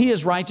you know He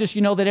is righteous,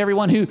 you know that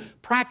everyone who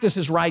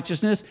practices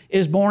righteousness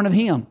is born of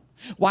Him.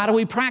 Why do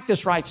we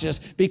practice righteousness?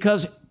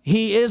 Because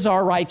He is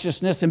our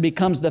righteousness and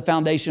becomes the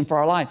foundation for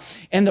our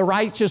life. And the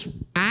righteous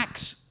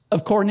acts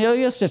of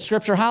Cornelius that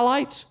Scripture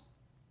highlights,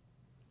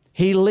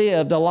 he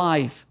lived a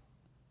life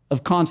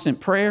of constant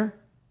prayer,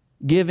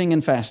 giving,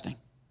 and fasting.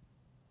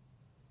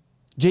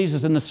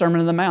 Jesus in the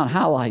Sermon on the Mount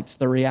highlights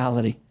the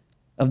reality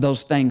of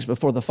those things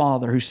before the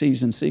Father who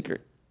sees in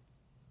secret.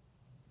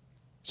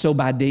 So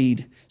by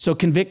deed. So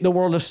convict the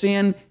world of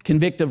sin,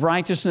 convict of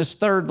righteousness.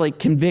 Thirdly,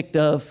 convict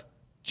of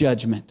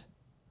judgment.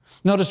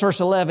 Notice verse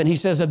 11, he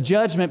says of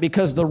judgment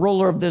because the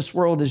ruler of this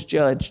world is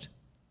judged.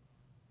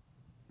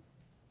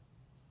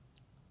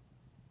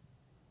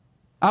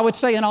 I would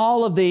say in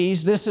all of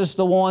these, this is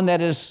the one that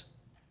is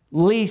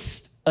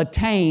least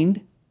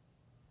attained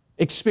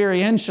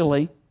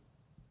experientially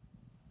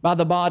by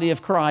the body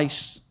of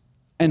Christ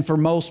and for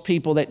most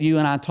people that you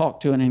and I talk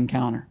to and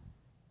encounter.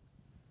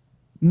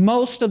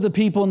 Most of the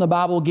people in the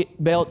Bible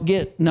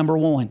get number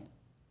one,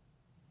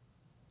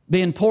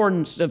 the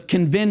importance of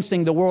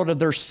convincing the world of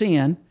their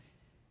sin.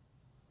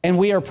 And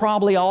we are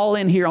probably all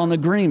in here on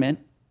agreement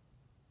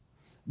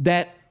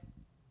that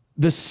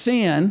the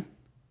sin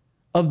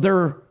of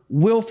their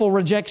willful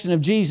rejection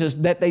of Jesus,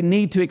 that they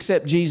need to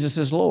accept Jesus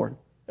as Lord.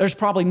 There's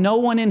probably no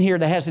one in here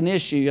that has an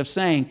issue of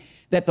saying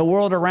that the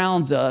world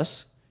around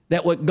us,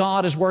 that what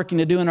God is working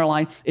to do in our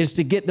life is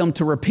to get them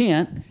to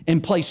repent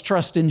and place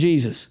trust in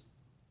Jesus.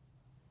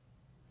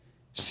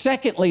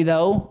 Secondly,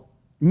 though,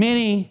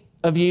 many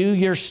of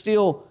you're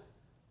still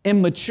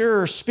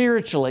immature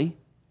spiritually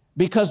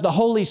because the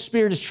Holy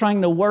Spirit is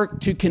trying to work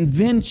to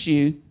convince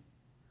you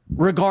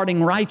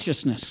regarding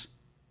righteousness,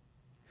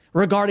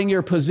 regarding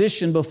your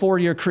position before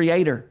your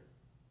Creator.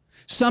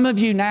 Some of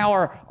you now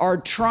are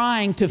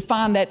trying to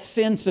find that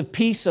sense of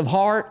peace of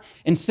heart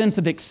and sense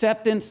of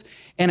acceptance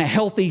and a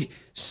healthy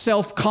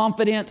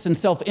self-confidence and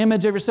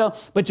self-image of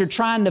yourself, but you're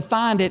trying to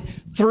find it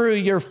through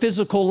your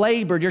physical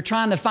labor. You're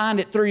trying to find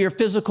it through your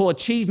physical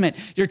achievement.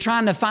 You're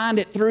trying to find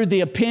it through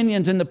the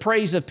opinions and the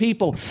praise of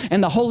people.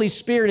 And the Holy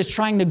Spirit is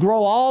trying to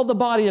grow all the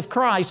body of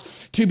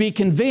Christ to be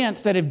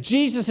convinced that if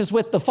Jesus is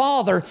with the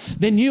Father,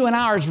 then you and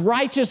I are as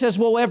righteous as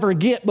we'll ever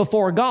get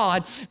before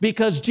God,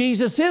 because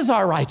Jesus is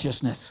our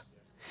righteousness.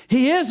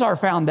 He is our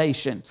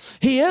foundation.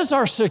 He is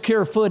our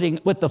secure footing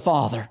with the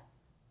Father.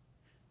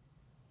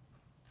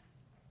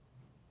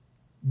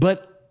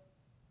 But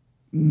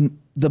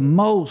the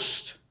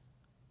most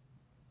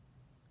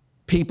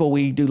people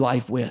we do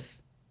life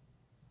with,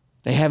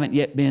 they haven't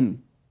yet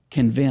been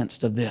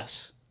convinced of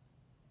this,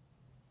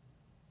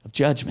 of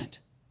judgment.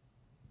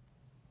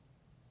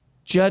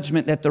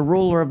 Judgment, that the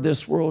ruler of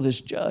this world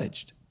is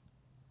judged.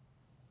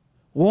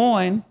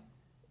 One,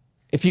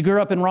 if you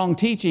grew up in wrong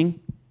teaching,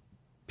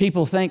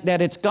 people think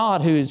that it's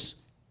God who's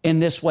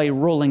in this way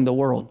ruling the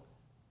world.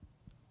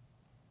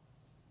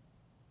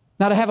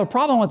 Now, to have a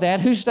problem with that,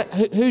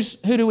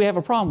 who do we have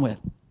a problem with?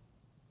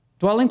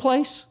 Dwelling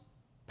place?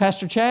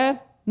 Pastor Chad?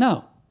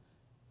 No.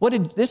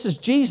 This is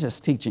Jesus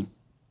teaching.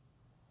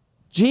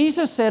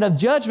 Jesus said of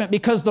judgment,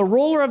 because the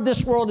ruler of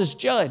this world is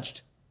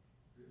judged.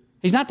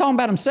 He's not talking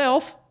about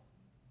himself.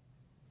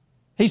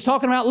 He's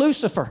talking about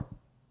Lucifer,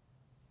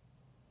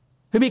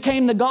 who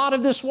became the god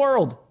of this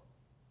world.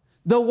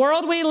 The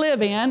world we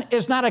live in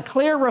is not a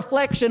clear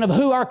reflection of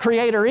who our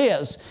Creator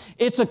is.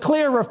 It's a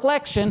clear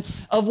reflection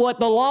of what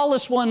the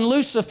lawless one,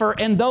 Lucifer,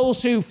 and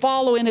those who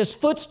follow in his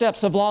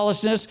footsteps of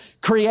lawlessness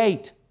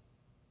create.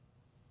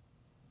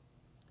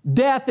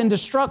 Death and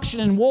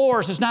destruction and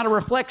wars is not a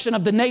reflection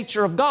of the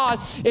nature of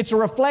God. It's a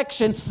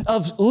reflection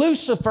of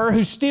Lucifer,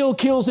 who still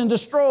kills and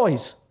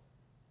destroys.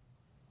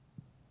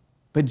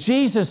 But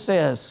Jesus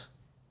says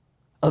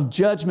of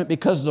judgment,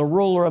 because the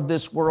ruler of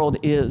this world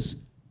is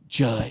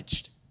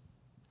judged.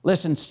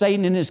 Listen,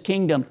 Satan and his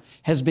kingdom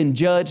has been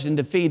judged and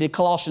defeated.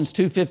 Colossians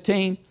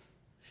 2:15,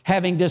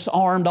 having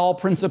disarmed all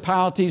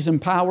principalities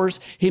and powers,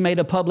 he made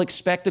a public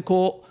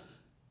spectacle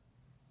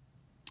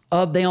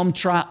of them,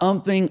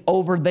 triumphing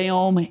over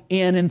them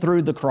in and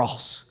through the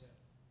cross.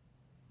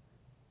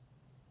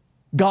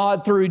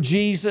 God, through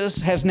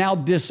Jesus, has now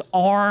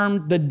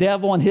disarmed the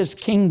devil and his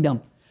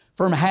kingdom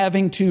from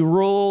having to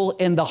rule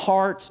in the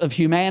hearts of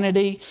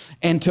humanity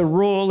and to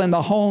rule in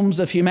the homes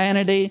of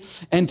humanity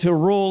and to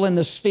rule in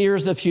the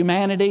spheres of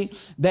humanity,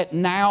 that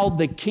now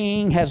the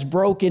King has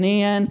broken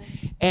in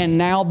and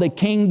now the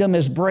kingdom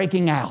is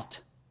breaking out.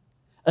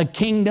 A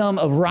kingdom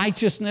of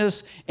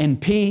righteousness and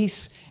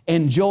peace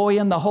and joy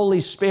in the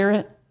Holy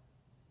Spirit.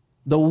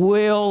 The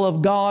will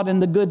of God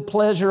and the good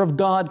pleasure of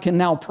God can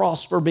now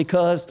prosper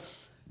because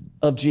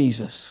of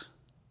Jesus.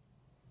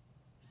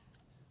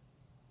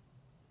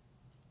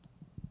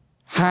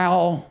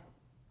 How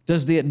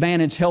does the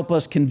advantage help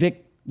us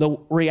convict the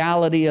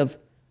reality of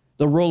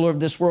the ruler of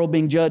this world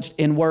being judged?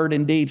 In word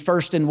and deed.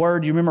 First in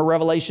word, you remember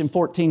Revelation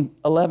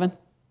 14:11?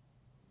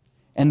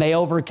 And they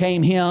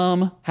overcame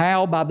him,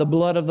 how? By the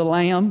blood of the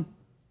Lamb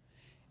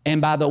and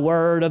by the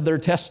word of their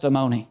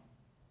testimony.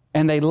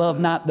 And they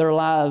loved not their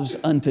lives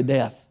unto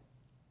death.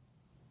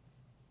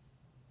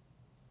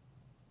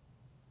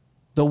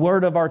 The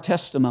word of our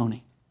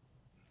testimony.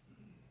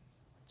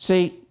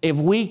 See, if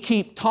we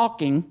keep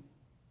talking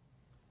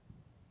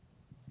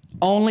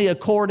only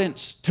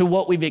accordance to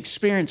what we've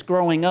experienced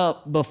growing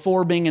up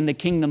before being in the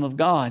kingdom of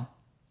God,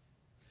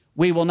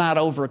 we will not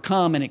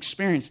overcome and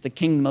experience the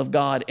kingdom of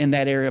God in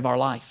that area of our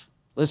life.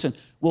 Listen,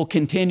 we'll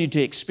continue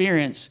to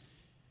experience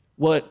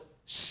what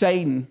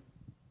Satan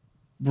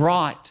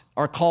brought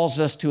or caused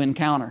us to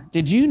encounter.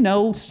 Did you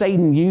know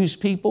Satan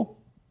used people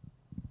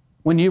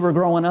when you were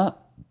growing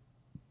up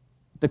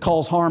to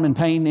cause harm and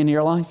pain in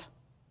your life?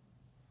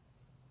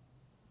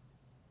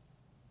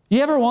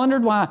 You ever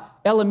wondered why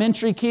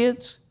elementary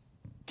kids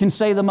can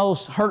say the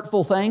most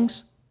hurtful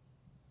things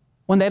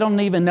when they don't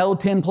even know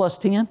 10 plus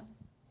 10?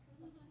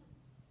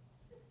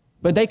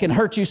 But they can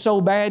hurt you so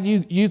bad,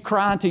 you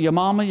cry to your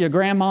mama, your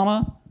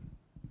grandmama,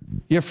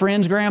 your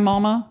friend's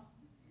grandmama.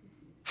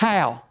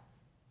 How?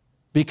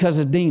 Because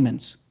of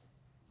demons.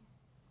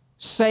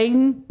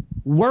 Satan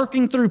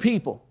working through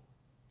people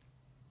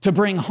to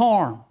bring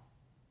harm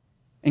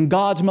in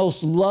God's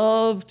most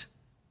loved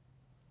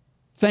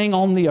thing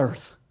on the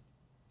earth,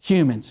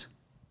 humans.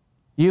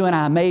 You and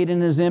I made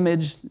in His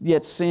image,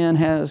 yet sin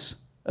has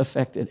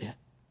affected it.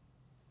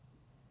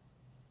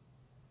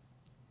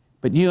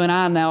 But you and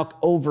I now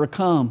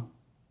overcome.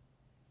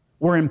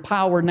 We're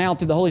empowered now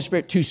through the Holy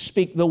Spirit to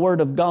speak the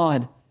Word of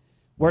God,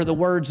 where the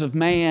words of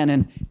man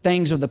and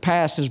things of the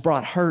past has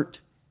brought hurt.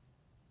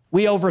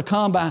 We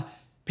overcome by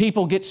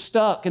people get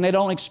stuck and they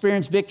don't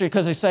experience victory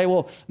because they say,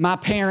 well, my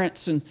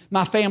parents and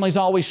my family's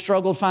always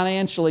struggled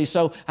financially,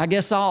 so I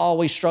guess I'll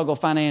always struggle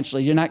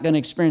financially. You're not going to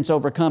experience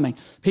overcoming.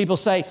 People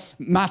say,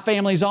 my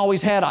family's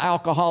always had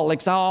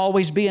alcoholics. I'll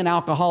always be an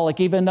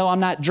alcoholic. Even though I'm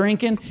not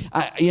drinking,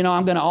 I'm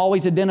going to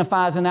always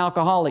identify as an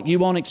alcoholic. You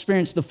won't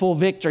experience the full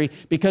victory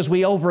because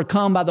we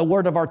overcome by the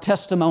word of our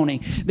testimony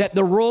that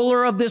the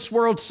ruler of this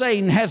world,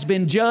 Satan, has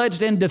been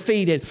judged and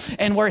defeated.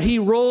 And where he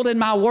ruled in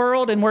my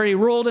world and where he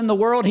ruled in the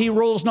world, he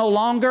rules no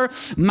longer.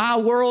 My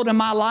world and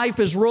my life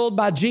is ruled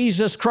by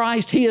Jesus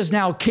Christ. He is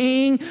now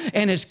King,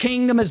 and His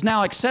kingdom is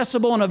now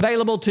accessible and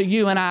available to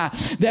you and I.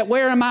 That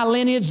where in my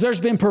lineage there's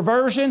been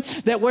perversion,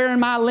 that where in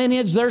my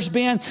lineage there's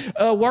been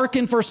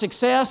working for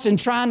success and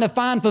trying to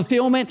find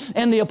fulfillment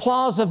and the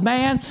applause of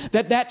man,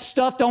 that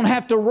stuff don't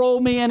have to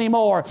rule me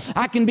anymore.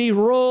 I can be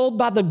ruled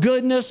by the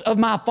goodness of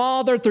my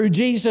Father through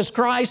Jesus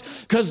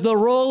Christ, because the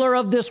ruler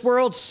of this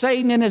world,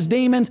 Satan and his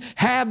demons,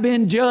 have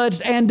been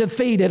judged and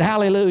defeated.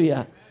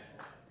 Hallelujah.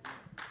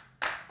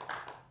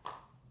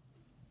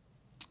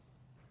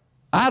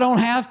 I don't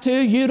have to,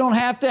 you don't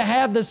have to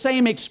have the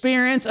same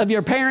experience of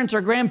your parents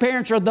or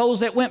grandparents or those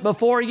that went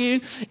before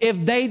you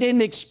if they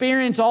didn't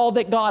experience all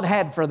that God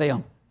had for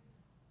them.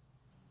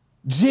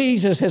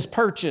 Jesus has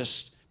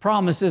purchased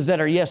promises that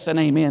are yes and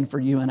amen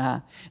for you and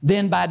I.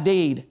 Then by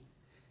deed.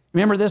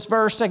 Remember this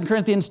verse, 2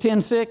 Corinthians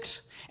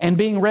 10:6? And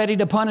being ready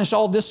to punish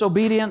all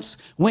disobedience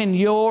when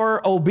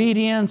your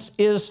obedience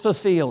is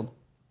fulfilled.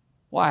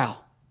 Wow.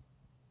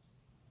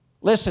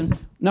 Listen,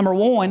 number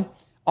one,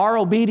 our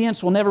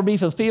obedience will never be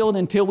fulfilled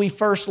until we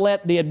first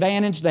let the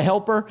advantage, the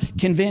helper,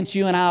 convince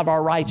you and I of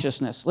our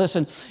righteousness.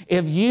 Listen,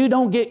 if you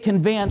don't get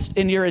convinced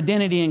in your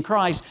identity in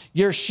Christ,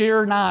 you're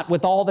sure not,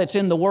 with all that's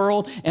in the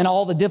world and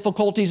all the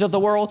difficulties of the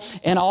world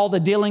and all the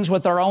dealings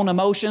with our own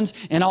emotions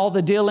and all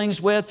the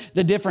dealings with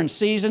the different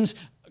seasons,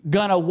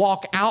 gonna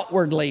walk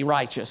outwardly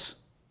righteous.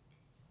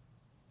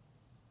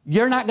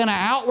 You're not going to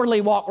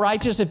outwardly walk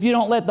righteous if you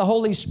don't let the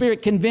Holy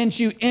Spirit convince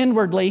you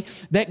inwardly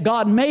that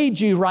God made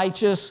you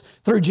righteous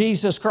through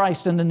Jesus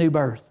Christ in the new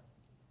birth.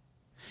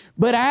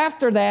 But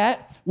after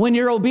that, when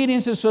your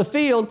obedience is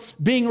fulfilled,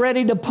 being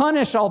ready to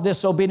punish all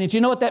disobedience.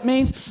 You know what that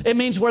means? It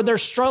means where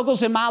there's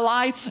struggles in my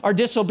life or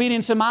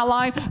disobedience in my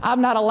life, I've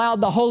not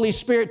allowed the Holy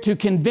Spirit to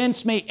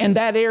convince me in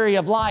that area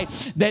of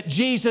life that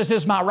Jesus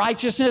is my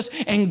righteousness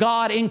and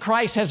God in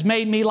Christ has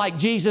made me like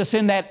Jesus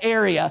in that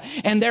area.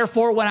 And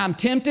therefore, when I'm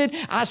tempted,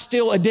 I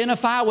still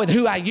identify with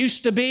who I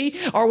used to be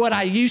or what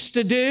I used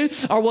to do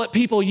or what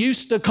people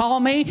used to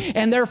call me.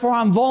 And therefore,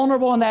 I'm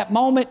vulnerable in that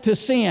moment to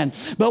sin.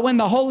 But when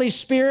the Holy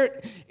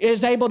Spirit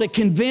is able to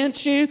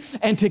convince you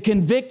and to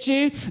convict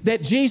you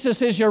that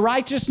Jesus is your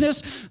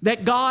righteousness,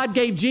 that God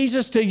gave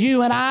Jesus to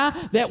you and I,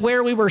 that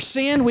where we were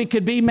sin, we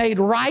could be made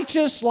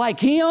righteous like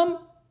Him,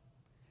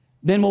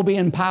 then we'll be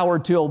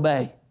empowered to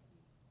obey.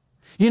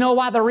 You know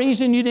why the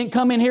reason you didn't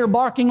come in here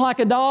barking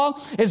like a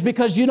dog is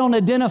because you don't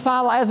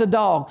identify as a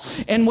dog.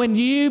 And when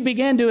you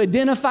begin to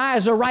identify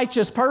as a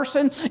righteous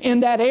person in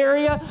that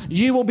area,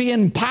 you will be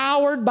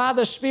empowered by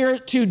the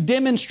Spirit to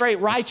demonstrate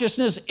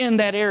righteousness in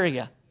that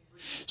area.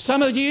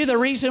 Some of you, the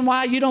reason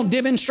why you don't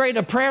demonstrate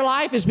a prayer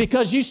life is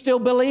because you still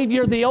believe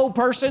you're the old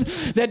person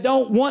that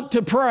don't want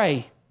to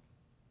pray.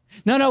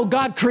 No,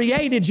 God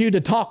created you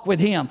to talk with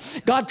Him.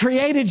 God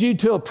created you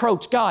to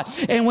approach God.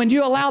 And when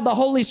you allow the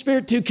Holy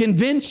Spirit to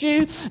convince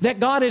you that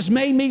God has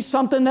made me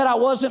something that I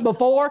wasn't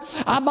before,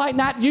 I might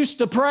not used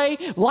to pray,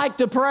 like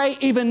to pray,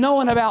 even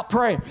knowing about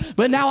prayer.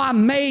 But now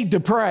I'm made to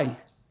pray.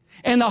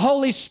 And the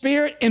Holy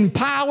Spirit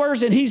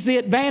empowers, and He's the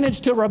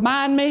advantage to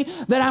remind me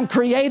that I'm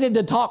created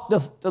to talk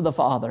to the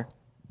Father.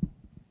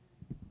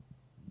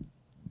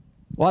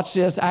 Watch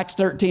this, Acts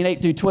 13,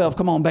 8 through 12.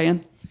 Come on,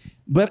 band.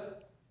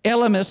 But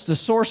Elymas, the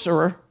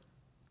sorcerer,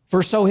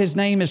 for so his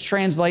name is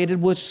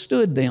translated,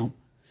 withstood them,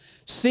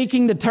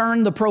 seeking to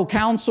turn the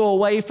proconsul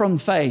away from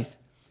faith.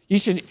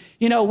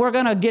 We're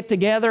going to get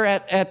together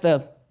at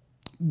the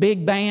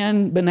big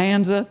band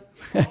bonanza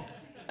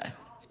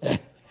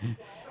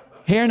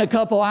here in a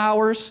couple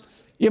hours.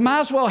 You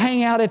might as well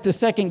hang out at the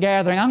second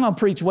gathering. I'm going to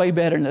preach way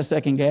better in the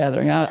second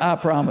gathering, I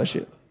promise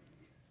you.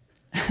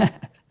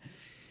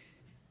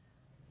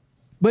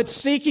 But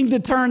seeking to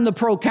turn the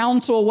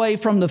proconsul away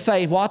from the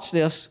faith. Watch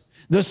this.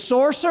 The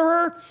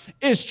sorcerer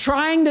is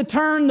trying to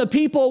turn the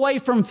people away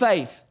from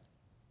faith.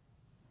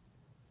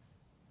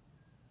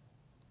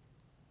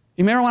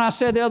 You remember when I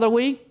said the other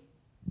week?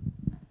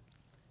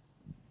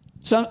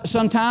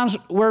 Sometimes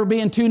we're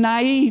being too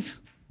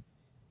naive.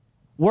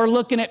 We're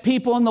looking at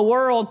people in the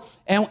world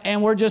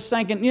and we're just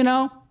thinking, you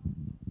know,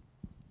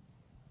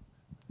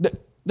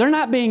 they're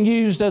not being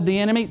used of the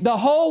enemy. The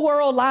whole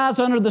world lies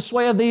under the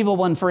sway of the evil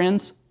one,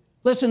 friends.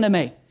 Listen to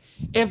me.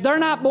 If they're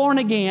not born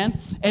again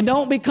and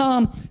don't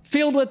become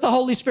filled with the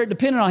Holy Spirit,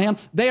 dependent on Him,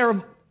 they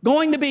are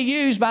going to be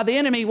used by the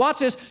enemy, watch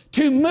this,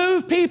 to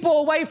move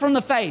people away from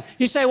the faith.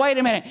 You say, wait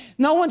a minute,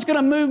 no one's going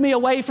to move me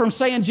away from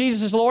saying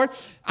Jesus is Lord.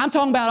 I'm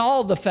talking about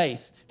all the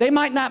faith. They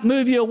might not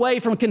move you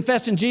away from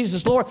confessing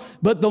Jesus Lord,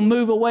 but they'll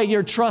move away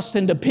your trust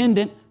and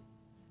dependent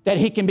that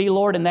He can be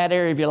Lord in that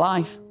area of your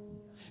life.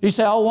 You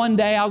say, oh, one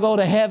day I'll go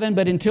to heaven,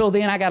 but until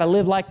then I got to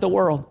live like the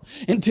world.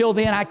 Until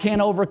then I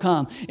can't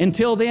overcome.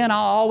 Until then I'll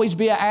always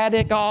be an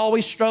addict. I'll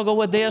always struggle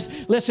with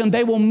this. Listen,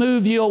 they will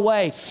move you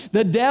away.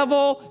 The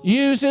devil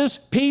uses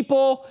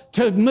people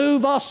to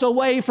move us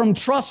away from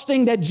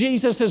trusting that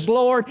Jesus is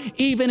Lord,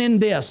 even in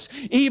this,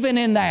 even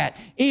in that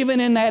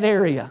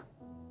area.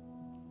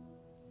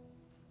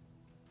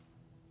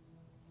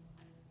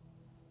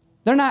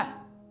 They're not.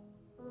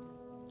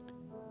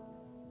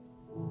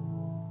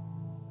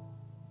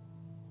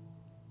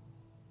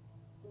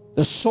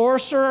 The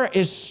sorcerer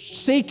is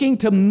seeking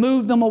to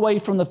move them away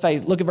from the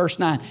faith. Look at verse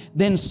 9.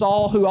 Then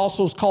Saul, who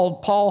also is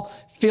called Paul,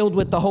 filled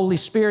with the Holy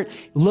Spirit,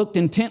 looked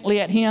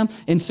intently at him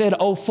and said,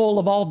 O full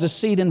of all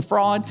deceit and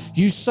fraud,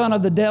 you son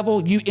of the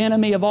devil, you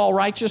enemy of all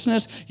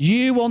righteousness,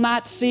 you will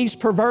not cease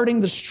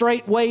perverting the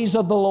straight ways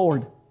of the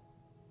Lord.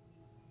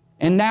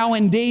 And now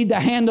indeed the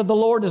hand of the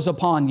Lord is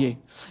upon you,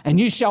 and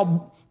you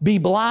shall be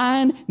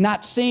blind,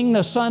 not seeing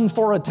the sun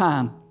for a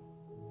time.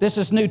 This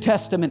is New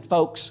Testament,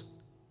 folks.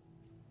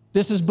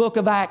 This is book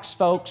of Acts,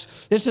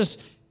 folks. This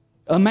is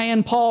a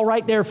man, Paul,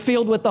 right there,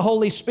 filled with the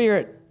Holy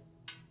Spirit.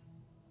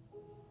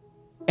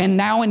 And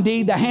now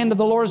indeed the hand of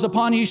the Lord is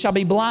upon you. You shall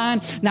be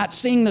blind, not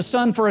seeing the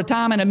sun for a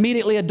time. And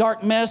immediately a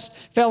dark mist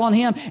fell on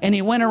him, and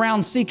he went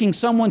around seeking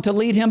someone to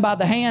lead him by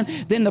the hand.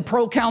 Then the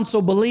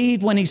proconsul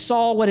believed when he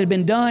saw what had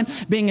been done,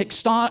 being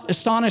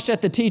astonished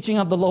at the teaching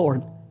of the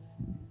Lord.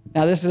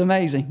 Now this is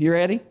amazing. You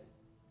ready?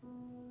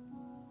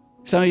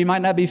 Some of you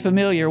might not be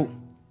familiar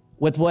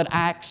with what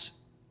Acts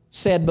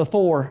said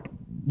before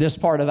this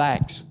part of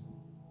Acts.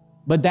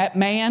 But that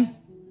man,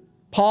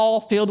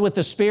 Paul, filled with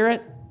the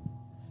Spirit,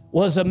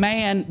 was a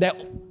man that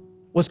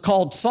was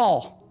called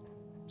Saul.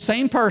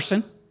 Same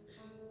person,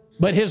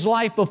 but his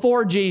life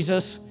before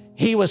Jesus,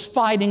 he was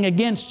fighting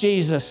against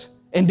Jesus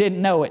and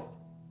didn't know it.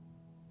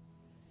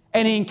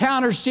 And he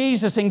encounters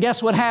Jesus, and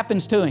guess what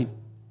happens to him?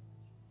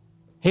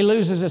 He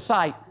loses his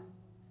sight.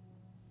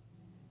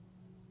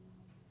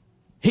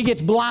 He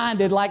gets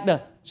blinded like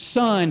the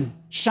sun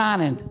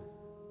shining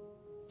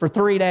for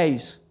 3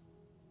 days.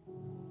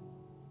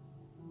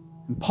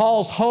 And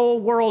Paul's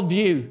whole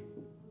worldview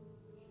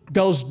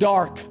goes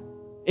dark.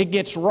 It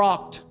gets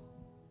rocked.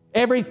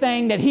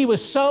 Everything that he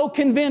was so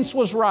convinced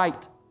was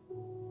right.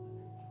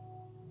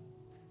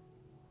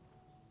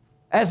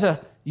 As a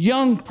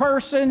young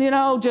person,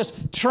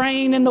 just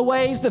trained in the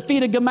ways, the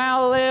feet of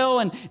Gamaliel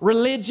and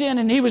religion,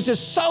 and he was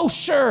just so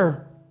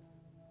sure.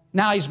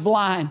 Now he's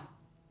blind.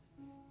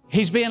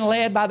 He's being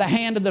led by the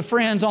hand of the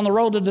friends on the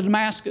road to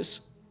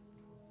Damascus.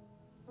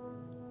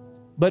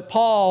 But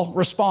Paul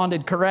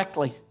responded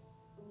correctly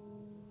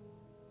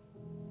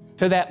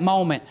to that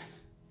moment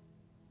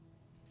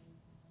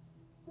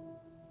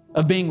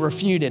of being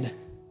refuted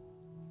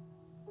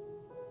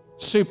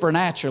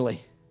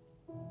supernaturally.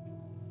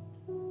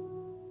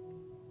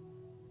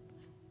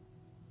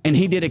 And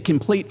he did a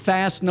complete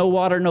fast, no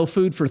water, no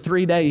food for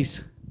 3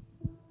 days.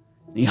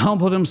 He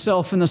humbled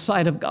himself in the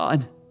sight of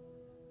God.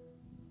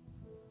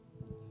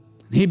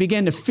 He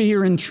began to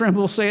fear and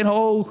tremble, saying,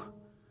 oh,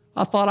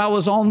 I thought I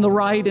was on the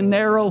right and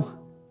narrow.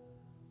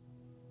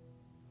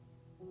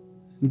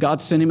 And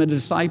God sent him a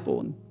disciple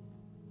and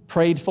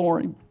prayed for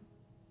him,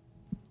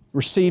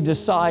 received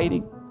his sight.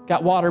 He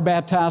got water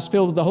baptized,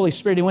 filled with the Holy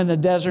Spirit. He went in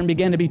the desert and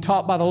began to be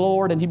taught by the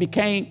Lord, and he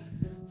became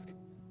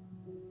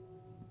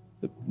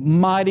the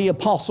mighty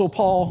Apostle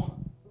Paul.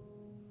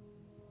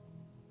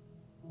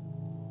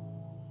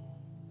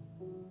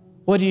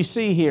 What do you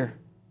see here?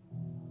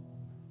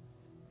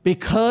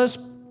 Because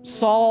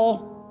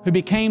Saul, who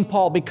became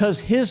Paul, because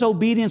his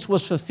obedience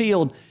was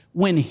fulfilled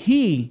when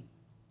he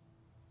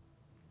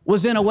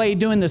was in a way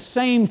doing the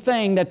same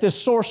thing that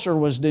this sorcerer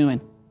was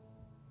doing.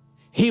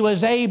 He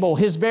was able,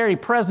 his very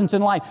presence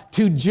in life,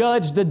 to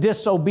judge the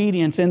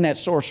disobedience in that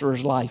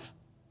sorcerer's life.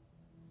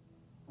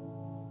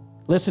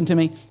 Listen to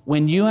me.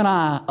 When you and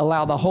I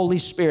allow the Holy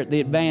Spirit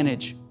the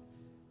advantage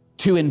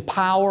to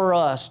empower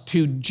us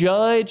to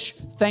judge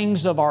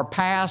things of our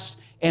past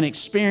and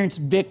experience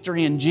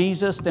victory in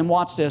Jesus, then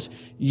watch this.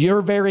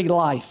 Your very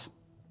life,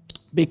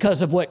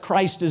 because of what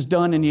Christ has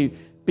done in you,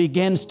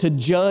 begins to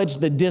judge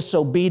the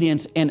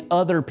disobedience in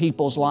other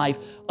people's life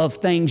of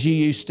things you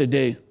used to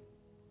do.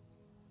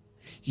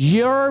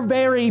 Your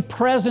very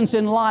presence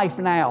in life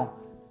now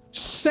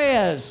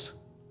says,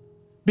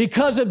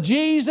 because of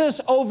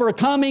Jesus,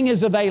 overcoming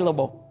is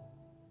available.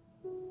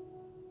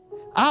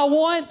 I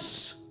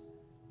once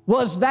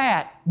was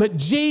that, but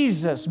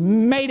Jesus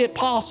made it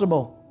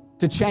possible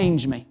to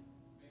change me.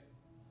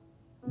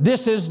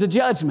 This is the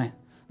judgment.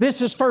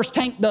 This is first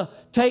take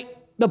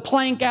the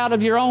plank out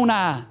of your own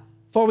eye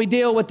before we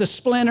deal with the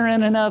splinter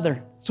in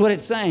another. That's what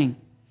it's saying.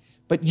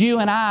 But you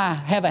and I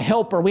have a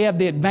helper. We have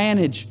the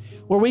advantage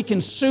where we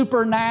can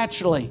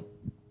supernaturally,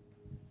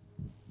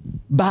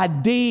 by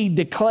deed,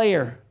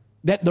 declare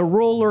that the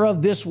ruler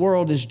of this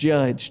world is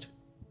judged.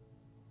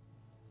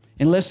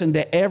 And listen,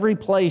 to every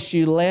place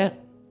you let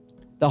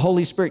the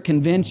Holy Spirit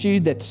convince you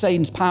that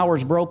Satan's power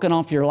is broken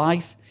off your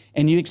life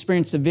and you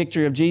experience the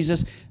victory of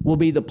Jesus, will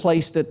be the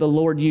place that the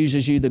Lord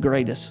uses you the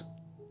greatest.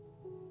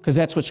 Because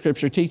that's what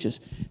Scripture teaches.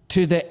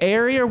 To the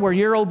area where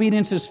your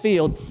obedience is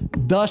filled,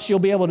 thus you'll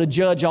be able to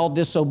judge all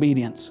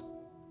disobedience.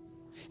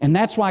 And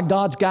that's why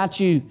God's got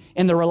you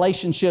in the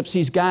relationships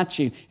He's got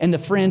you, and the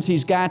friends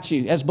He's got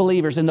you as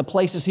believers, and the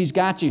places He's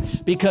got you,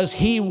 because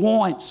He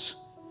wants,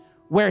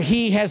 where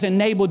He has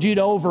enabled you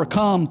to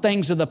overcome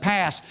things of the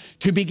past,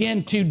 to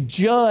begin to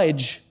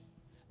judge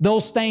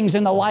those things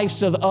in the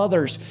lives of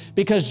others.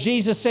 Because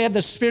Jesus said,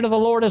 the Spirit of the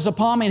Lord is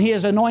upon me, and He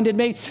has anointed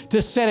me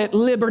to set at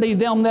liberty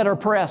them that are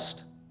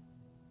oppressed.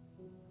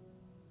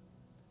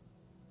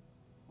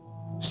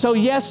 So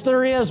yes,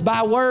 there is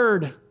by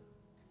word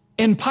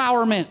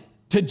empowerment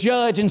to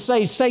judge and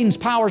say Satan's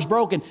power is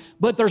broken,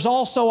 but there's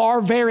also our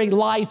very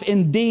life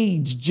and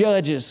deeds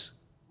judges.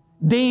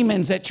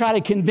 Demons that try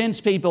to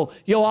convince people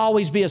you'll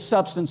always be a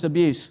substance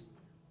abuse.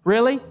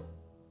 Really?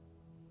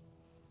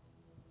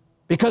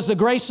 Because the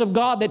grace of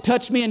God that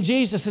touched me in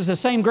Jesus is the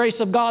same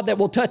grace of God that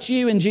will touch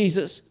you in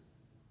Jesus.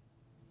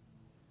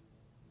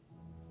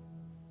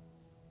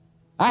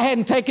 I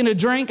hadn't taken a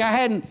drink. I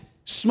hadn't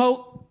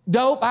smoked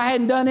dope. I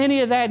hadn't done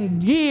any of that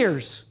in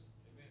years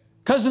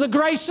because of the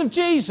grace of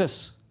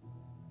Jesus.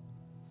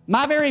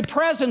 My very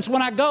presence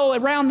when I go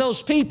around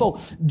those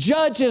people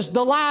judges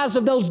the lies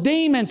of those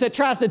demons that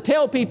tries to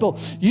tell people,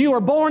 you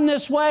were born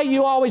this way,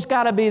 you always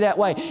got to be that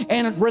way.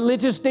 And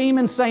religious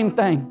demons, same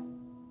thing.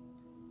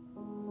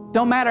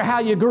 Don't matter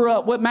how you grew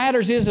up. What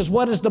matters is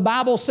what does the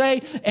Bible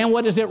say and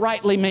what does it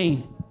rightly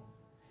mean?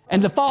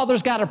 And the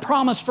Father's got a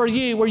promise for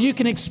you where you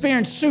can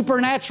experience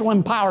supernatural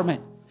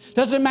empowerment.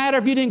 Doesn't matter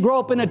if you didn't grow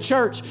up in a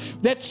church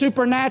that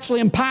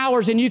supernaturally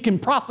empowers and you can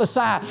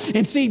prophesy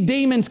and see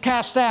demons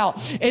cast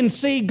out and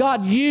see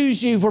God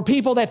use you for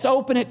people that's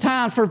open at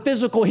times for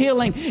physical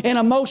healing and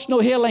emotional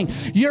healing.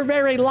 Your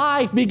very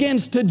life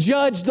begins to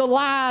judge the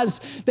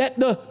lies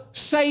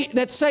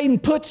that Satan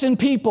puts in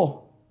people.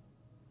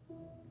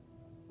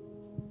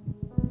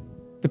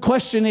 The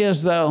question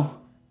is, though,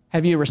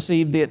 have you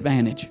received the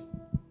advantage?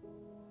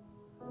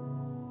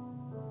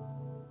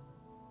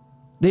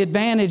 The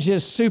advantage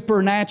is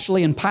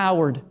supernaturally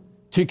empowered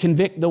to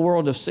convict the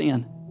world of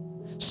sin.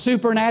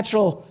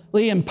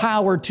 Supernaturally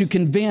empowered to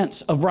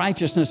convince of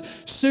righteousness.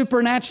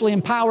 Supernaturally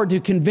empowered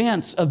to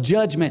convince of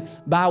judgment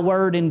by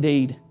word and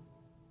deed.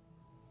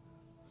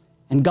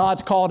 And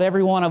God's called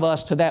every one of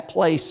us to that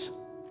place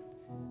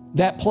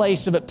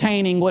of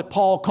obtaining what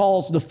Paul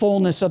calls the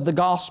fullness of the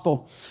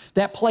gospel,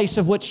 that place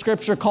of which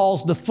Scripture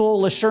calls the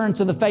full assurance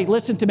of the faith.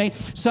 Listen to me.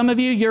 Some of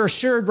you, you're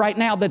assured right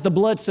now that the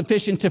blood's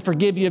sufficient to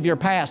forgive you of your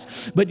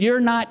past, but you're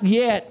not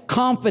yet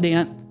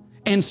confident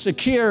and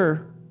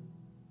secure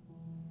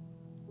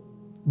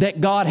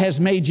that God has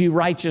made you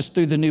righteous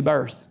through the new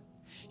birth.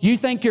 You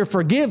think you're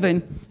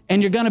forgiven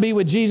and you're going to be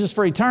with Jesus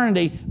for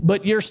eternity,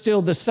 but you're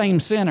still the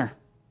same sinner.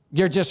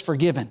 You're just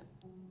forgiven.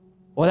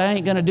 Well, that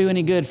ain't going to do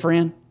any good,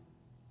 friend.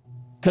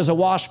 Because a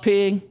washed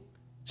pig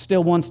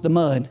still wants the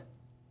mud.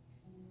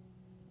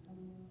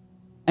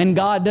 And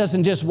God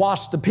doesn't just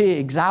wash the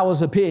pigs. I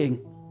was a pig.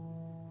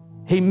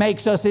 He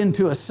makes us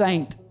into a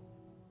saint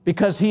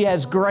because He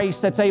has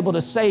grace that's able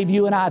to save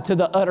you and I to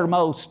the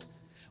uttermost.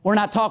 We're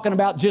not talking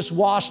about just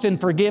washed and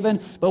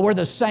forgiven, but we're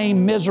the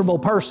same miserable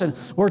person.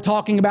 We're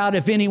talking about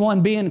if anyone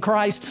be in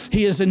Christ,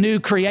 he is a new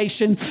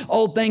creation.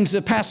 Old things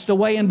have passed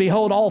away, and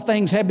behold, all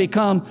things have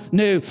become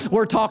new.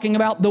 We're talking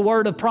about the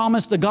word of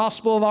promise, the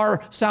gospel of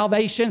our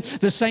salvation.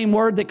 The same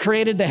word that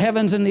created the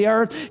heavens and the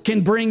earth can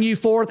bring you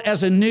forth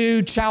as a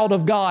new child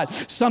of God,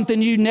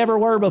 something you never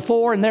were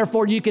before, and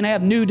therefore you can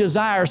have new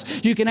desires.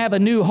 You can have a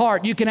new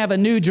heart. You can have a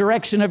new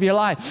direction of your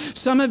life.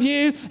 Some of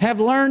you have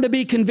learned to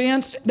be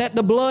convinced that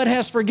the blood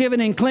has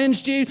forgiven and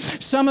cleansed you.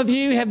 Some of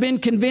you have been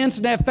convinced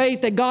and have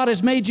faith that God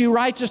has made you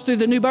righteous through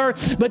the new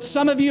birth, but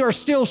some of you are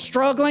still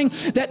struggling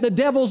that the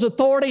devil's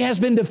authority has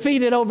been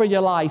defeated over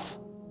your life.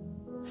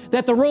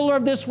 That the ruler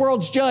of this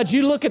world's judge.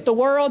 You look at the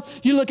world,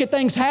 you look at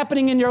things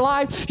happening in your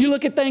life, you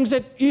look at things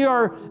that you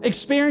are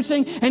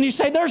experiencing, and you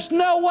say, there's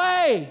no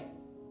way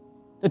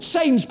that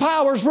Satan's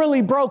power is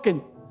really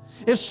broken.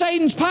 If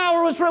Satan's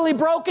power was really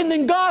broken,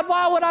 then God,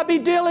 why would I be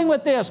dealing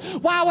with this?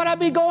 Why would I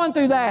be going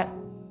through that?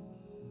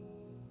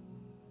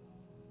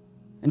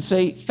 And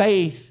see,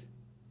 faith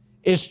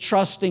is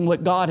trusting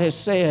what God has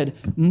said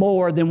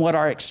more than what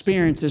our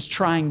experience is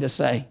trying to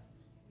say.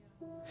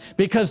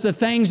 Because the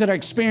things that are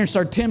experienced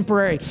are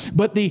temporary,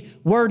 but the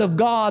Word of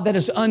God that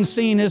is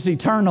unseen is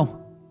eternal.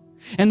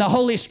 And the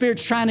Holy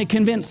Spirit's trying to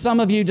convince some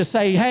of you to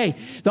say, hey,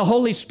 the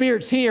Holy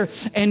Spirit's here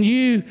and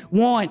you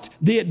want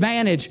the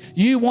advantage.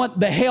 You want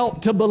the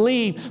help to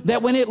believe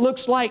that when it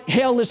looks like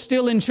hell is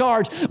still in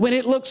charge, when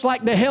it looks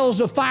like the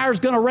hells of fire is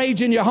going to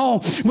rage in your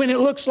home, when it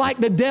looks like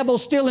the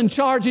devil's still in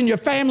charge in your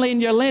family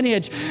and your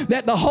lineage,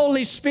 that the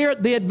Holy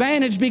Spirit, the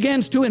advantage,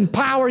 begins to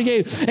empower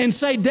you and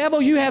say,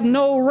 devil, you have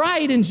no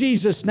right in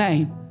Jesus'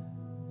 name.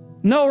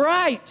 No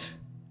right.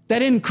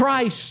 That in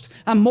Christ,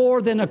 I'm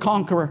more than a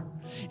conqueror.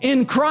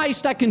 In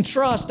Christ, I can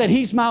trust that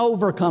He's my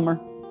overcomer.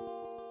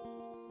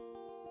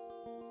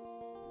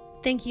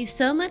 Thank you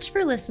so much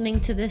for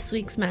listening to this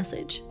week's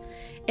message.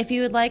 If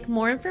you would like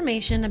more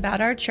information about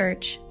our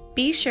church,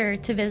 be sure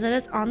to visit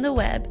us on the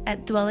web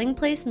at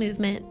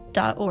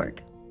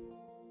dwellingplacemovement.org.